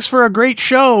 Detroit, thanks for a great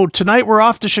show. Tonight we're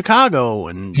off to Chicago.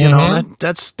 And,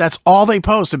 that's all they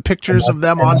post, and pictures of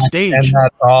them on stage. And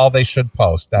that's all they should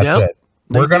post. That's it.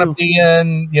 We're going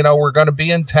to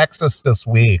be in Texas this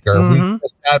week, or we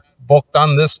just got booked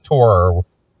on this tour.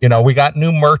 We got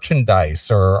new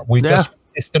merchandise, or we just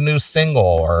released a new single,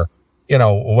 or,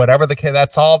 whatever the case.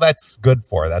 That's all that's good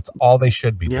for. That's all they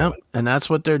should be doing. And that's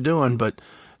what they're doing. But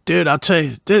dude, I'll tell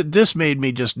you, this made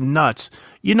me just nuts.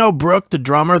 Brooke, the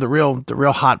drummer, the real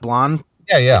hot blonde,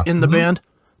 in the band.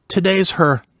 Today's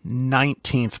her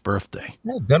 19th birthday.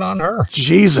 Yeah, good on her.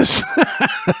 Jesus,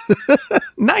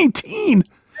 19.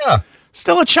 Yeah,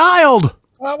 still a child.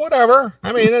 Well, whatever.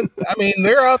 I mean,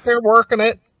 they're out there working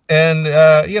it, and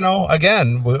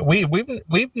again,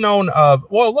 we've known of.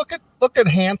 Well, look at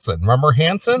Hanson. Remember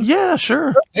Hanson? Yeah,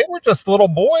 sure. They were just little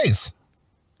boys.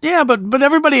 Yeah, but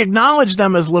everybody acknowledged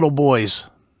them as little boys.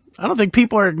 I don't think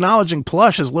people are acknowledging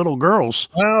Plush as little girls.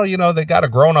 Well, they got a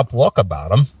grown-up look about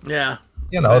them. Yeah.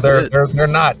 They're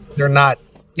not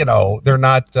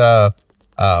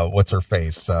what's her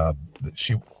face?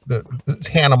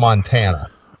 Hannah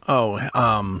Montana.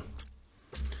 Oh,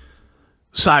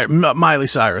 Miley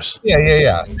Cyrus.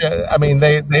 Yeah. I mean,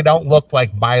 they don't look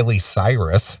like Miley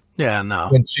Cyrus. Yeah, no.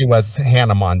 When she was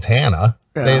Hannah Montana.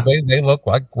 Yeah. They look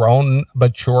like grown,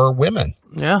 mature women.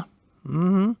 Yeah.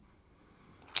 Mm-hmm.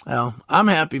 Well, I'm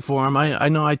happy for them. I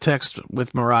know I text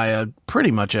with Mariah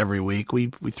pretty much every week. We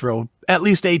throw at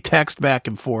least a text back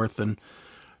and forth, and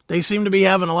they seem to be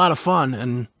having a lot of fun.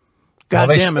 And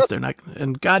goddamn if they're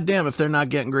not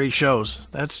getting great shows.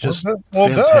 That's just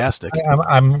fantastic.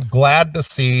 I'm glad to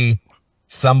see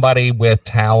somebody with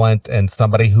talent and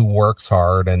somebody who works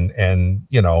hard and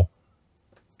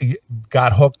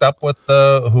got hooked up with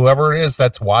whoever it is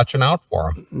that's watching out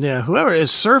for them. Yeah, whoever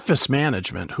is Surface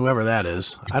Management, whoever that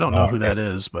is. I don't know who that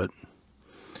is, but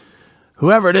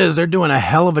whoever it is, they're doing a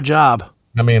hell of a job.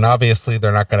 I mean, obviously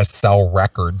they're not going to sell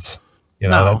records.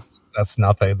 That's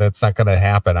nothing. That's not going to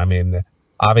happen. I mean,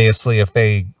 obviously if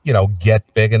they,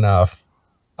 get big enough,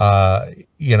 and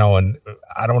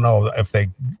I don't know if they,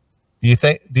 do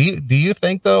you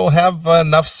think they'll have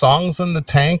enough songs in the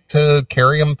tank to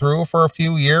carry them through for a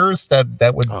few years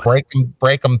that would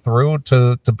break them through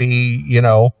to be,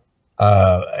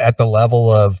 at the level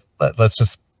of,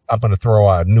 I'm going to throw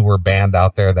a newer band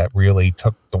out there that really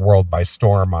took the world by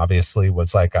storm. Obviously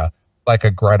was like a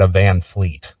Greta Van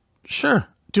Fleet. Sure.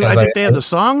 I think they have the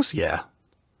songs? Yeah.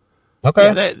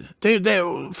 Okay. Yeah,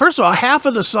 they first of all, half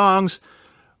of the songs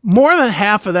more than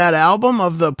half of that album,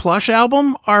 of the Plush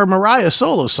album, are Mariah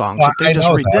solo songs Well, that they I just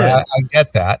know redid. that. I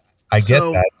get that. I get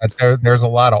So- that. But there's a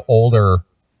lot of older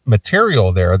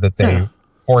material there that they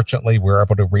fortunately were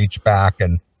able to reach back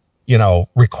and,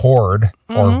 record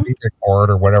or re-record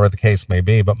or whatever the case may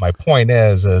be. But my point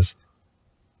is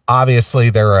obviously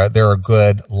they're a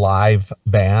good live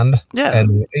band. Yeah.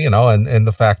 And, and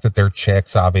the fact that they're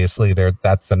chicks, obviously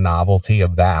that's the novelty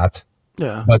of that.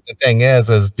 Yeah. But the thing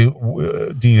is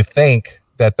do you think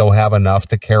that they'll have enough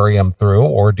to carry them through,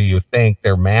 or do you think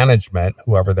their management,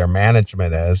 whoever their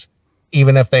management is,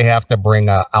 even if they have to bring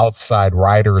outside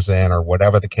writers in or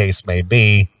whatever the case may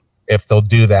be, if they'll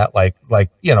do that, like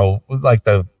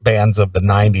the bands of the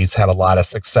 90s had a lot of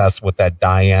success with that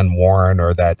Diane Warren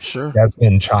or that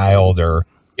Desmond Child, or,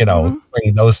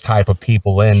 bring those type of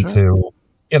people in to,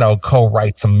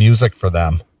 co-write some music for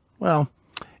them. Well,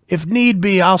 if need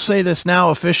be, I'll say this now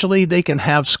officially, they can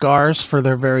have Scars for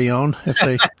their very own.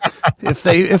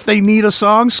 If they need a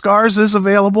song, Scars is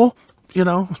available,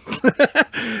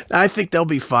 I think they'll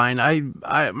be fine.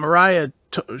 Mariah,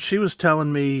 she was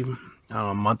telling me, I don't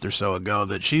know, a month or so ago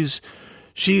that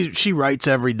she writes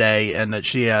every day, and that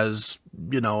she has,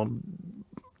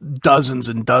 dozens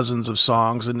and dozens of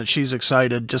songs, and that she's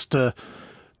excited just to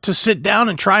sit down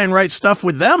and try and write stuff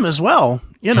with them as well,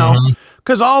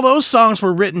 because all those songs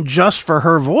were written just for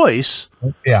her voice.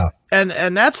 Yeah.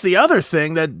 And that's the other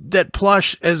thing that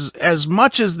Plush, as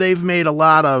much as they've made a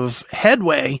lot of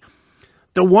headway,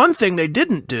 the one thing they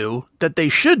didn't do that they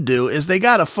should do is they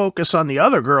got to focus on the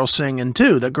other girl singing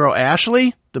too. The girl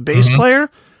Ashley, the bass player,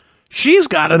 she's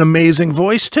got an amazing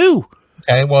voice too.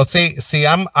 Okay, well, see,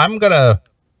 I'm gonna,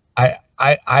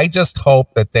 I just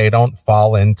hope that they don't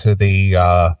fall into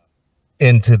the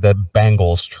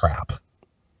Bengals trap.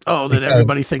 Oh, that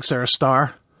everybody thinks they're a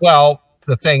star. Well,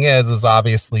 the thing is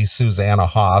obviously Susanna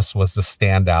Haas was the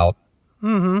standout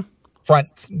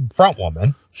front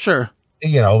woman. Sure.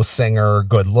 Singer,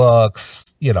 good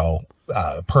looks,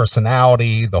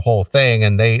 personality, the whole thing.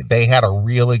 And they had a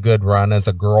really good run as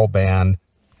a girl band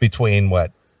between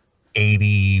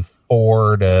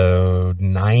 84 to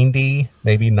 90,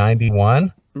 maybe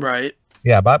 91. Right.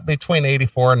 Yeah. About between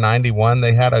 84 and 91,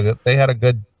 they had a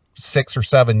good 6 or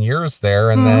 7 years there.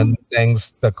 And then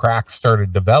the cracks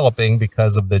started developing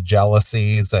because of the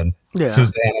jealousies, and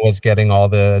Susanna was getting all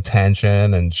the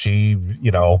attention, and she,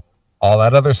 all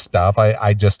that other stuff.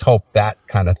 I just hope that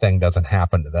kind of thing doesn't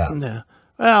happen to them. Yeah.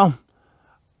 Well,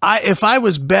 if I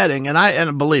was betting,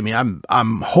 and believe me,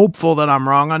 I'm hopeful that I'm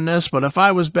wrong on this, but if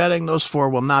I was betting, those four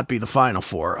will not be the final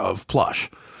four of Plush.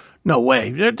 No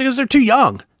way, because they're too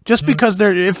young. Just because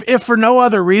they're, if for no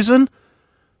other reason,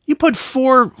 you put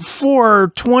four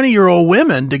 20-year-old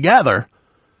women together,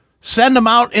 send them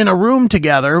out in a room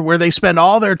together where they spend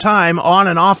all their time on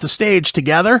and off the stage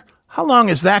together. How long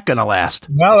is that going to last?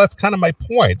 Well, that's kind of my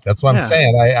point. That's what I'm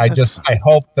saying. I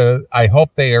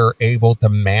hope they are able to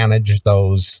manage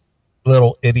those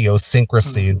little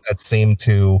idiosyncrasies that seem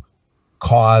to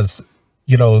cause,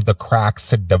 the cracks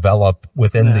to develop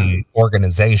within the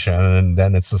organization. And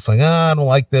then it's just like, I don't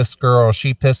like this girl.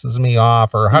 She pisses me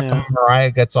off. Or how come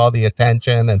Mariah gets all the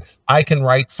attention and I can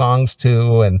write songs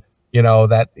too? And,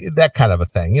 that kind of a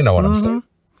thing. You know what I'm saying?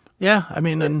 Yeah. I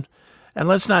mean, and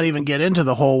let's not even get into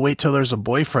the whole wait till there's a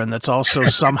boyfriend that's also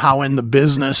somehow in the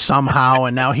business somehow,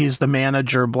 and now he's the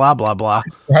manager, blah, blah, blah.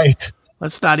 Right.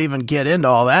 Let's not even get into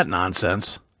all that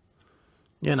nonsense.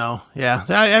 Yeah.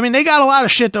 I mean, they got a lot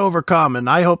of shit to overcome, and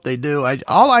I hope they do.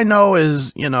 All I know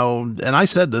is, and I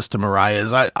said this to Mariah,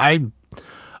 is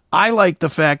I like the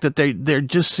fact that they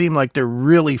just seem like they're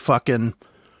really fucking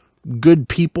good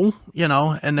people,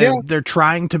 and they're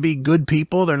trying to be good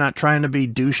people. They're not trying to be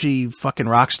douchey fucking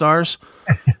rock stars.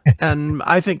 And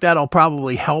I think that'll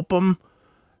probably help them.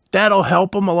 That'll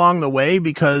help them along the way,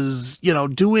 because,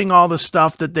 doing all the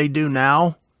stuff that they do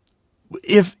now,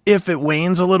 if it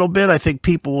wanes a little bit, I think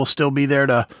people will still be there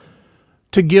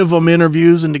to give them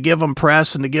interviews and to give them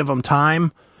press and to give them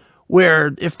time,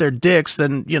 where if they're dicks,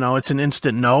 then, it's an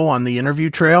instant no on the interview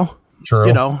trail.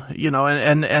 True.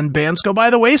 And bands go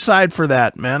by the wayside for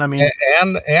that, man. I mean,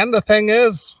 and the thing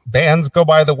is, bands go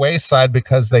by the wayside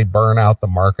because they burn out the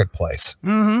marketplace.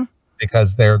 Mm-hmm.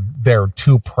 Because they're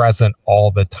too present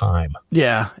all the time.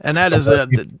 Yeah, and that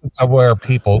where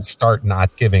people start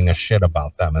not giving a shit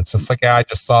about them. It's just like, I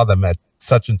just saw them at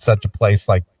such and such a place,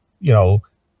 3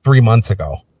 months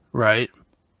ago. Right.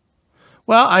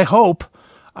 Well, I hope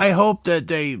that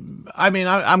they. I mean,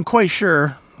 I'm quite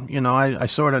sure. I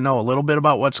sort of know a little bit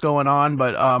about what's going on,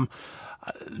 but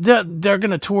they're going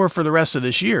to tour for the rest of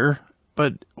this year,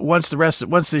 once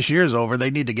this year's over, they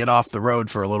need to get off the road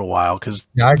for a little while, because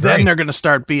Yeah, then they're going to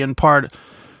start being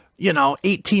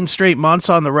 18 straight months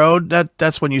on the road.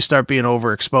 That's when you start being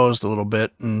overexposed a little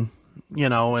bit, and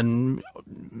and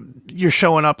you're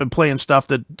showing up and playing stuff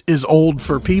that is old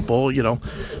for people.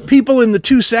 People in the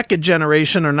 2-second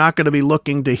generation are not going to be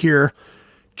looking to hear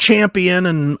Champion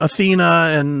and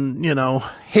Athena and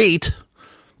Hate.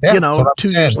 Yeah,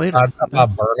 2 years later,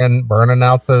 about burning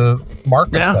out the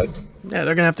marketplace. Yeah,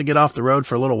 they're gonna have to get off the road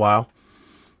for a little while.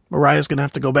 Mariah's gonna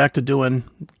have to go back to doing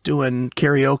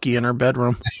karaoke in her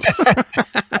bedroom.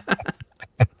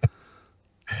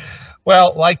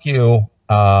 Well, like you,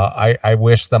 I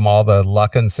wish them all the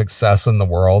luck and success in the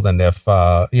world, and if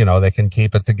they can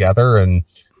keep it together and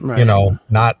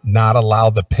not allow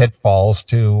the pitfalls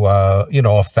to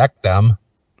affect them.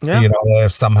 Yeah.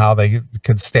 If somehow they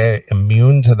could stay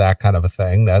immune to that kind of a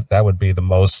thing, that would be the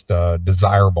most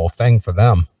desirable thing for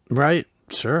them. Right.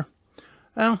 Sure.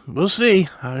 Well, we'll see.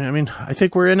 I mean, I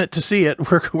think we're in it to see it.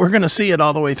 We're going to see it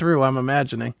all the way through, I'm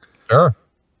imagining. Sure.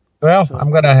 Well, I'm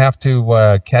going to have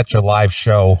to catch a live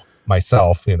show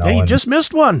myself, Hey, you just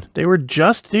missed one. They were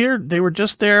just here. They were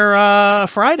just there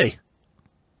Friday.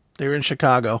 They were in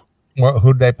Chicago. Well,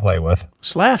 who'd they play with?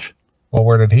 Slash. Well,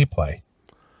 where did he play?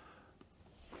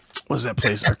 Was that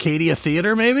place Arcadia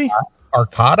Theater, maybe?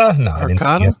 Arcada? No, I didn't see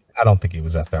Arcada? it. I don't think he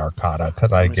was at the Arcada,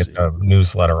 because I get a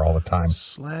newsletter all the time.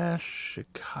 Slash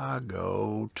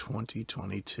Chicago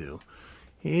 2022.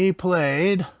 He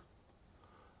played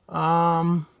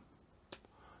the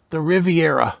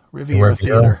Riviera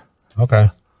Theater. Okay.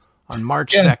 On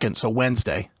March 2nd, so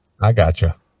Wednesday. I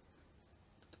gotcha.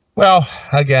 Well,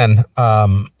 again,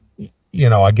 I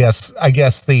guess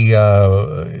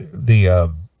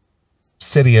the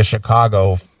city of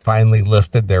Chicago finally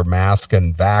lifted their mask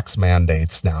and vax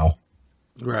mandates now.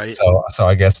 Right. So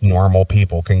I guess normal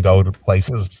people can go to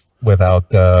places without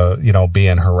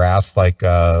being harassed like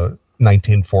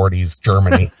 1940s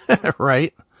Germany.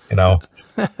 Right.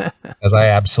 As I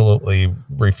absolutely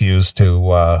refuse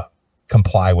to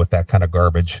comply with that kind of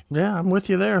garbage. Yeah, I'm with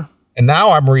you there. And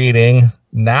now I'm reading,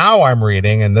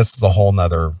 and this is a whole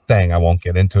nother thing. I won't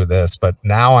get into this, but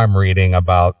now I'm reading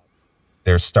about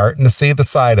they're starting to see the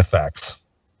side effects.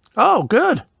 Oh,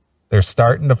 good. They're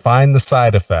starting to find the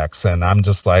side effects, and I'm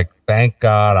just like, thank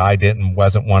God I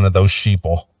wasn't one of those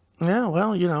sheeple. Yeah,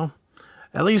 well,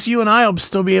 at least you and I will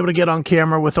still be able to get on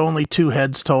camera with only 2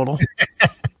 heads total.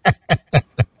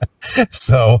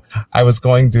 So I was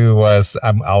going to,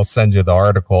 I'll send you the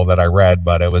article that I read,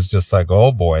 but it was just like,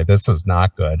 oh boy, this is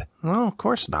not good. Well, of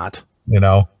course not.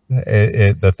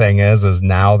 The thing is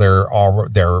now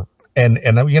and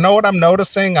you know what I'm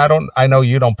noticing? I know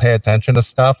you don't pay attention to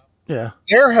stuff. Yeah.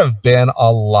 There have been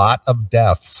a lot of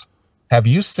deaths. Have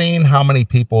you seen how many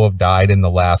people have died in the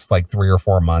last 3 or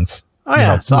 4 months? Oh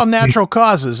yeah. It's all natural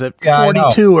causes at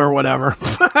 42 or whatever.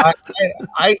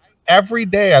 I every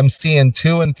day I'm seeing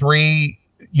 2 and 3,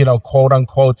 quote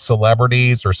unquote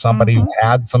celebrities or somebody who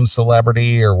had some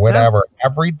celebrity or whatever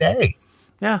every day.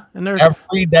 Yeah. And there's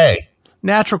every day.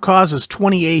 Natural causes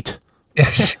 28.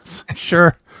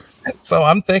 Sure. So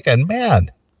I'm thinking,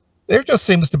 man, there just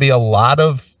seems to be a lot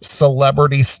of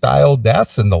celebrity style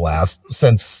deaths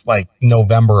since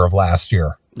November of last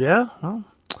year. Yeah. Well,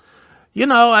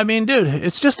 dude,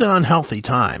 it's just an unhealthy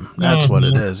time. That's what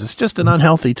it is. It's just an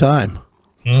unhealthy time.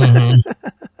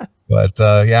 But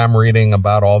I'm reading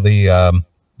about all the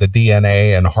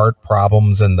DNA and heart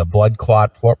problems and the blood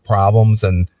clot problems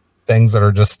and things that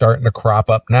are just starting to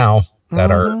crop up now that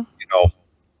are,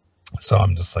 so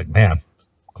I'm just like, man,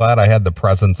 glad I had the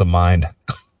presence of mind.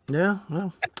 Yeah.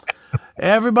 Well,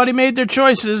 everybody made their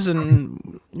choices,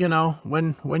 and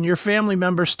when your family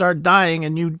members start dying,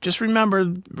 and you just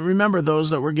remember those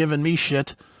that were giving me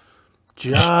shit.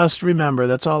 Just remember.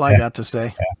 That's all I got to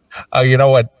say. Yeah. You know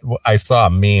what? I saw a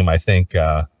meme. I think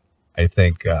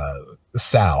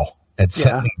Sal had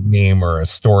sent me a meme or a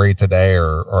story today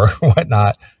or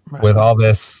whatnot with all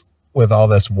this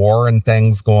war and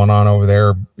things going on over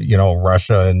there.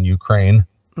 Russia and Ukraine.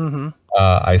 Mm-hmm.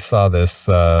 I saw this.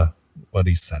 What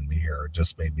he sent me here? It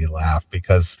just made me laugh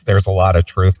because there's a lot of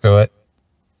truth to it.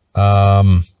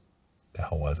 The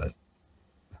hell was it?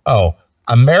 Oh,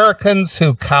 Americans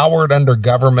who cowered under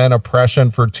government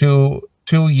oppression for two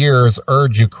years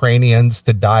urge Ukrainians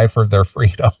to die for their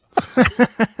freedom.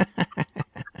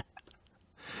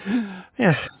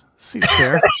 Yeah, seems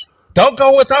fair. Don't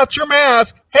go without your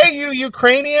mask. Hey, you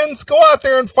Ukrainians, go out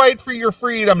there and fight for your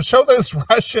freedom. Show those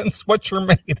Russians what you're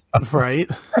made of. Right.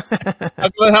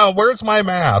 Where's my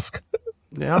mask?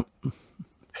 Yep.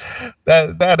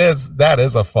 That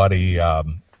is a funny,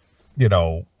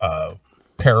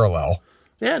 parallel.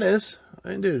 Yeah, it is. I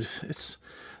mean, dude, it's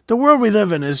the world we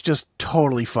live in is just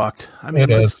totally fucked. I mean,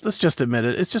 let's just admit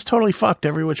it. It's just totally fucked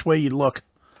every which way you look.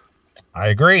 I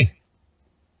agree.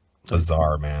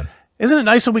 Bizarre, man. Isn't it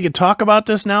nice that we can talk about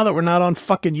this now that we're not on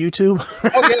fucking YouTube?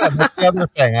 Oh, yeah. That's the other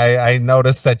thing. I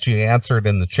noticed that you answered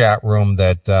in the chat room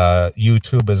that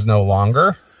YouTube is no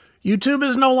longer. YouTube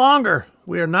is no longer.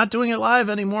 We are not doing it live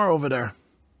anymore over there.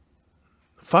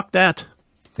 Fuck that.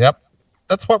 Yep.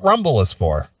 That's what Rumble is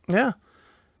for. Yeah.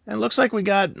 And it looks like we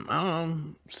got,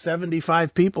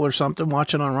 75 people or something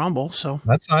watching on Rumble. So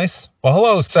that's nice. Well,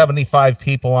 hello, 75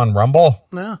 people on Rumble.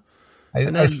 Yeah.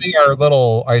 I see your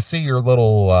little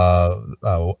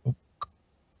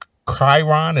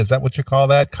Chiron. Is that what you call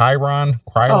that? Chiron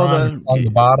on the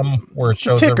bottom where it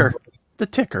shows the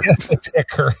ticker. Yeah, the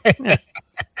ticker.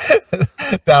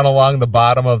 Down along the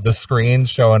bottom of the screen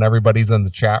showing everybody's in the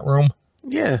chat room.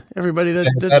 Yeah, everybody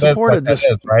that supported this,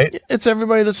 right? It's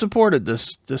everybody that supported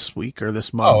this week or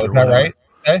this month. Oh, is that right?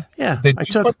 Okay. Yeah. Did you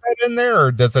put that in there,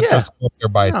 or does it just go there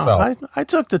by itself? I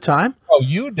took the time. Oh,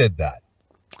 you did that.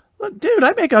 Look, dude,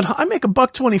 I make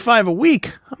 $1.25 a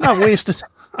week. I'm not wasting.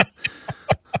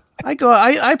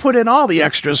 I put in all the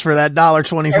extras for that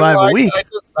 $1.25 a week.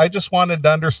 I just wanted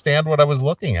to understand what I was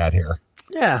looking at here.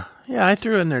 Yeah, I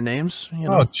threw in their names.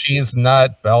 Oh, Cheese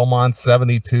Nut, Belmont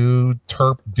 72,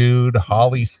 Terp Dude,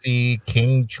 Holly C,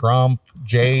 King Trump,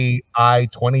 J.I.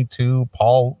 22,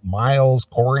 Paul Miles,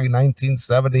 Corey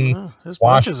 1970,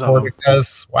 Wash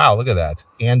Porticus. Wow, look at that.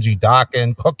 Angie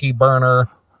Dockin, Cookie Burner,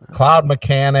 Cloud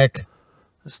Mechanic.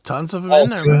 There's tons of them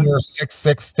in there, man.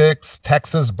 666,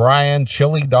 Texas Brian,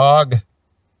 Chili Dog.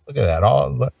 Look at that.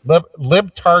 All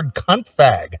Libtard Cunt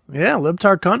Fag. Yeah,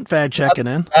 Libtard Cunt Fag checking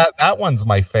in. That one's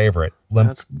my favorite.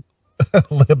 Libtard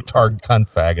Cunt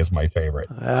Fag is my favorite.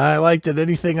 I like that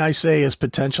anything I say is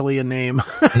potentially a name.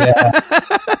 Yes.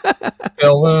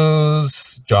 Phil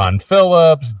Luz, John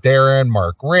Phillips, Darren,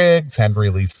 Mark Riggs, Henry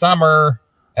Lee Summer,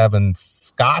 Evan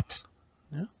Scott,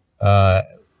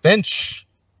 Finch.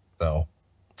 So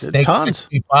Snake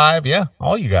 65. Yeah,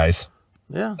 all you guys.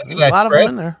 Yeah, there's a lot of them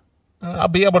in there. I'll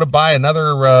be able to buy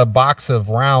another box of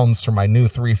rounds for my new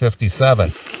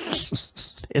 357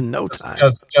 in no time.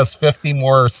 Just 50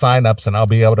 more signups, and I'll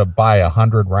be able to buy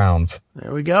 100 rounds.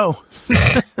 There we go.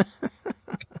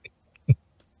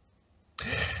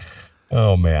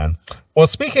 Oh man. Well,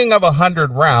 speaking of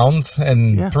 100 rounds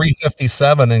and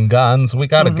 357 and guns, we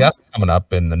got a guest coming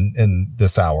up in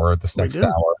this hour, this next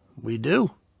hour. We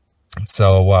do.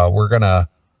 So we're gonna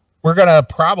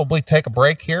probably take a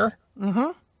break here.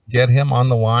 Get him on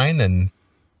the line and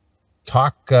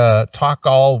talk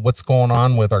all what's going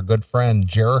on with our good friend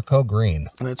Jericho Green.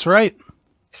 That's right.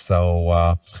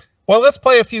 So, well, let's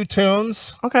play a few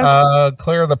tunes. Okay.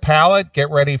 Clear the palate. Get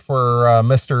ready for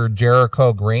Mr.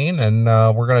 Jericho Green, and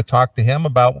we're going to talk to him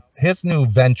about his new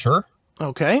venture.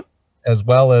 Okay. As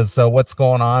well as what's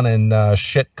going on in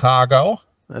Chicago.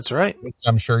 That's right. Which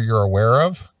I'm sure you're aware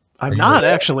of. I'm not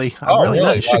actually. I'm really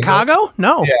not. Chicago?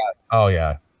 No. Yeah. Oh,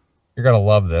 yeah. You're going to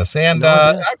love this. And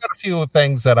I've got a few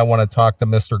things that I want to talk to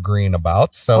Mr. Green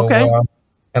about. So,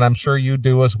 and I'm sure you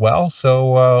do as well.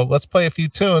 So let's play a few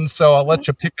tunes. So I'll let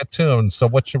you pick a tune. So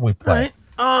what should we play?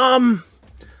 Right.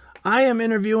 I am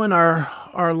interviewing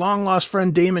our long lost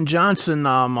friend Damon Johnson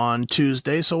on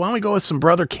Tuesday. So why don't we go with some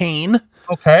Brother Kane?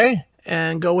 Okay.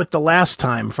 And go with The Last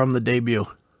Time from the debut.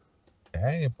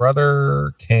 Okay.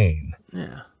 Brother Kane.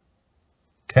 Yeah.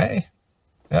 Okay.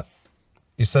 Yep.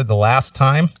 You said The Last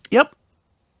Time? Yep.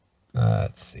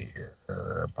 Let's see here.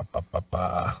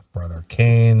 Brother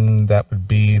Kane. That would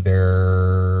be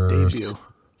their debut.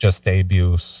 Just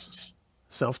debut.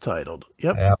 Self-titled.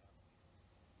 Yep.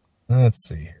 Let's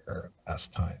see here.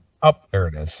 Last Time. Oh, there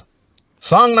it is.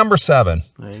 Song number 7.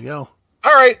 There you go.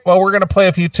 All right. Well, we're going to play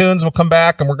a few tunes. We'll come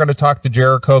back and we're going to talk to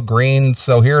Jericho Green.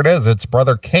 So here it is. It's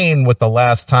Brother Kane with The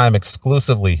Last Time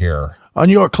exclusively here on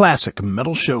your Classic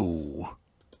Metal Show.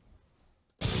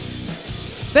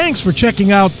 Thanks for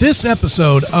checking out this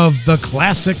episode of The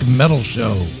Classic Metal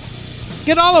Show.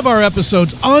 Get all of our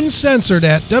episodes uncensored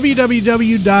at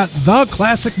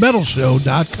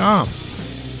www.theclassicmetalshow.com.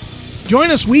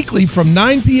 Join us weekly from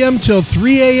 9 p.m. till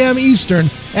 3 a.m. Eastern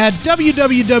at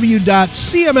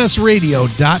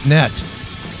www.cmsradio.net.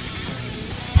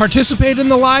 Participate in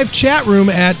the live chat room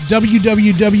at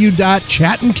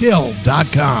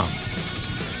www.chatandkill.com.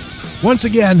 Once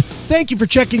again, thank you for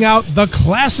checking out The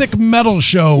Classic Metal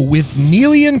Show with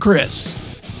Neeley and Chris.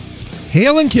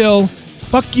 Hail and kill,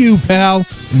 fuck you, pal,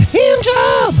 and hand job!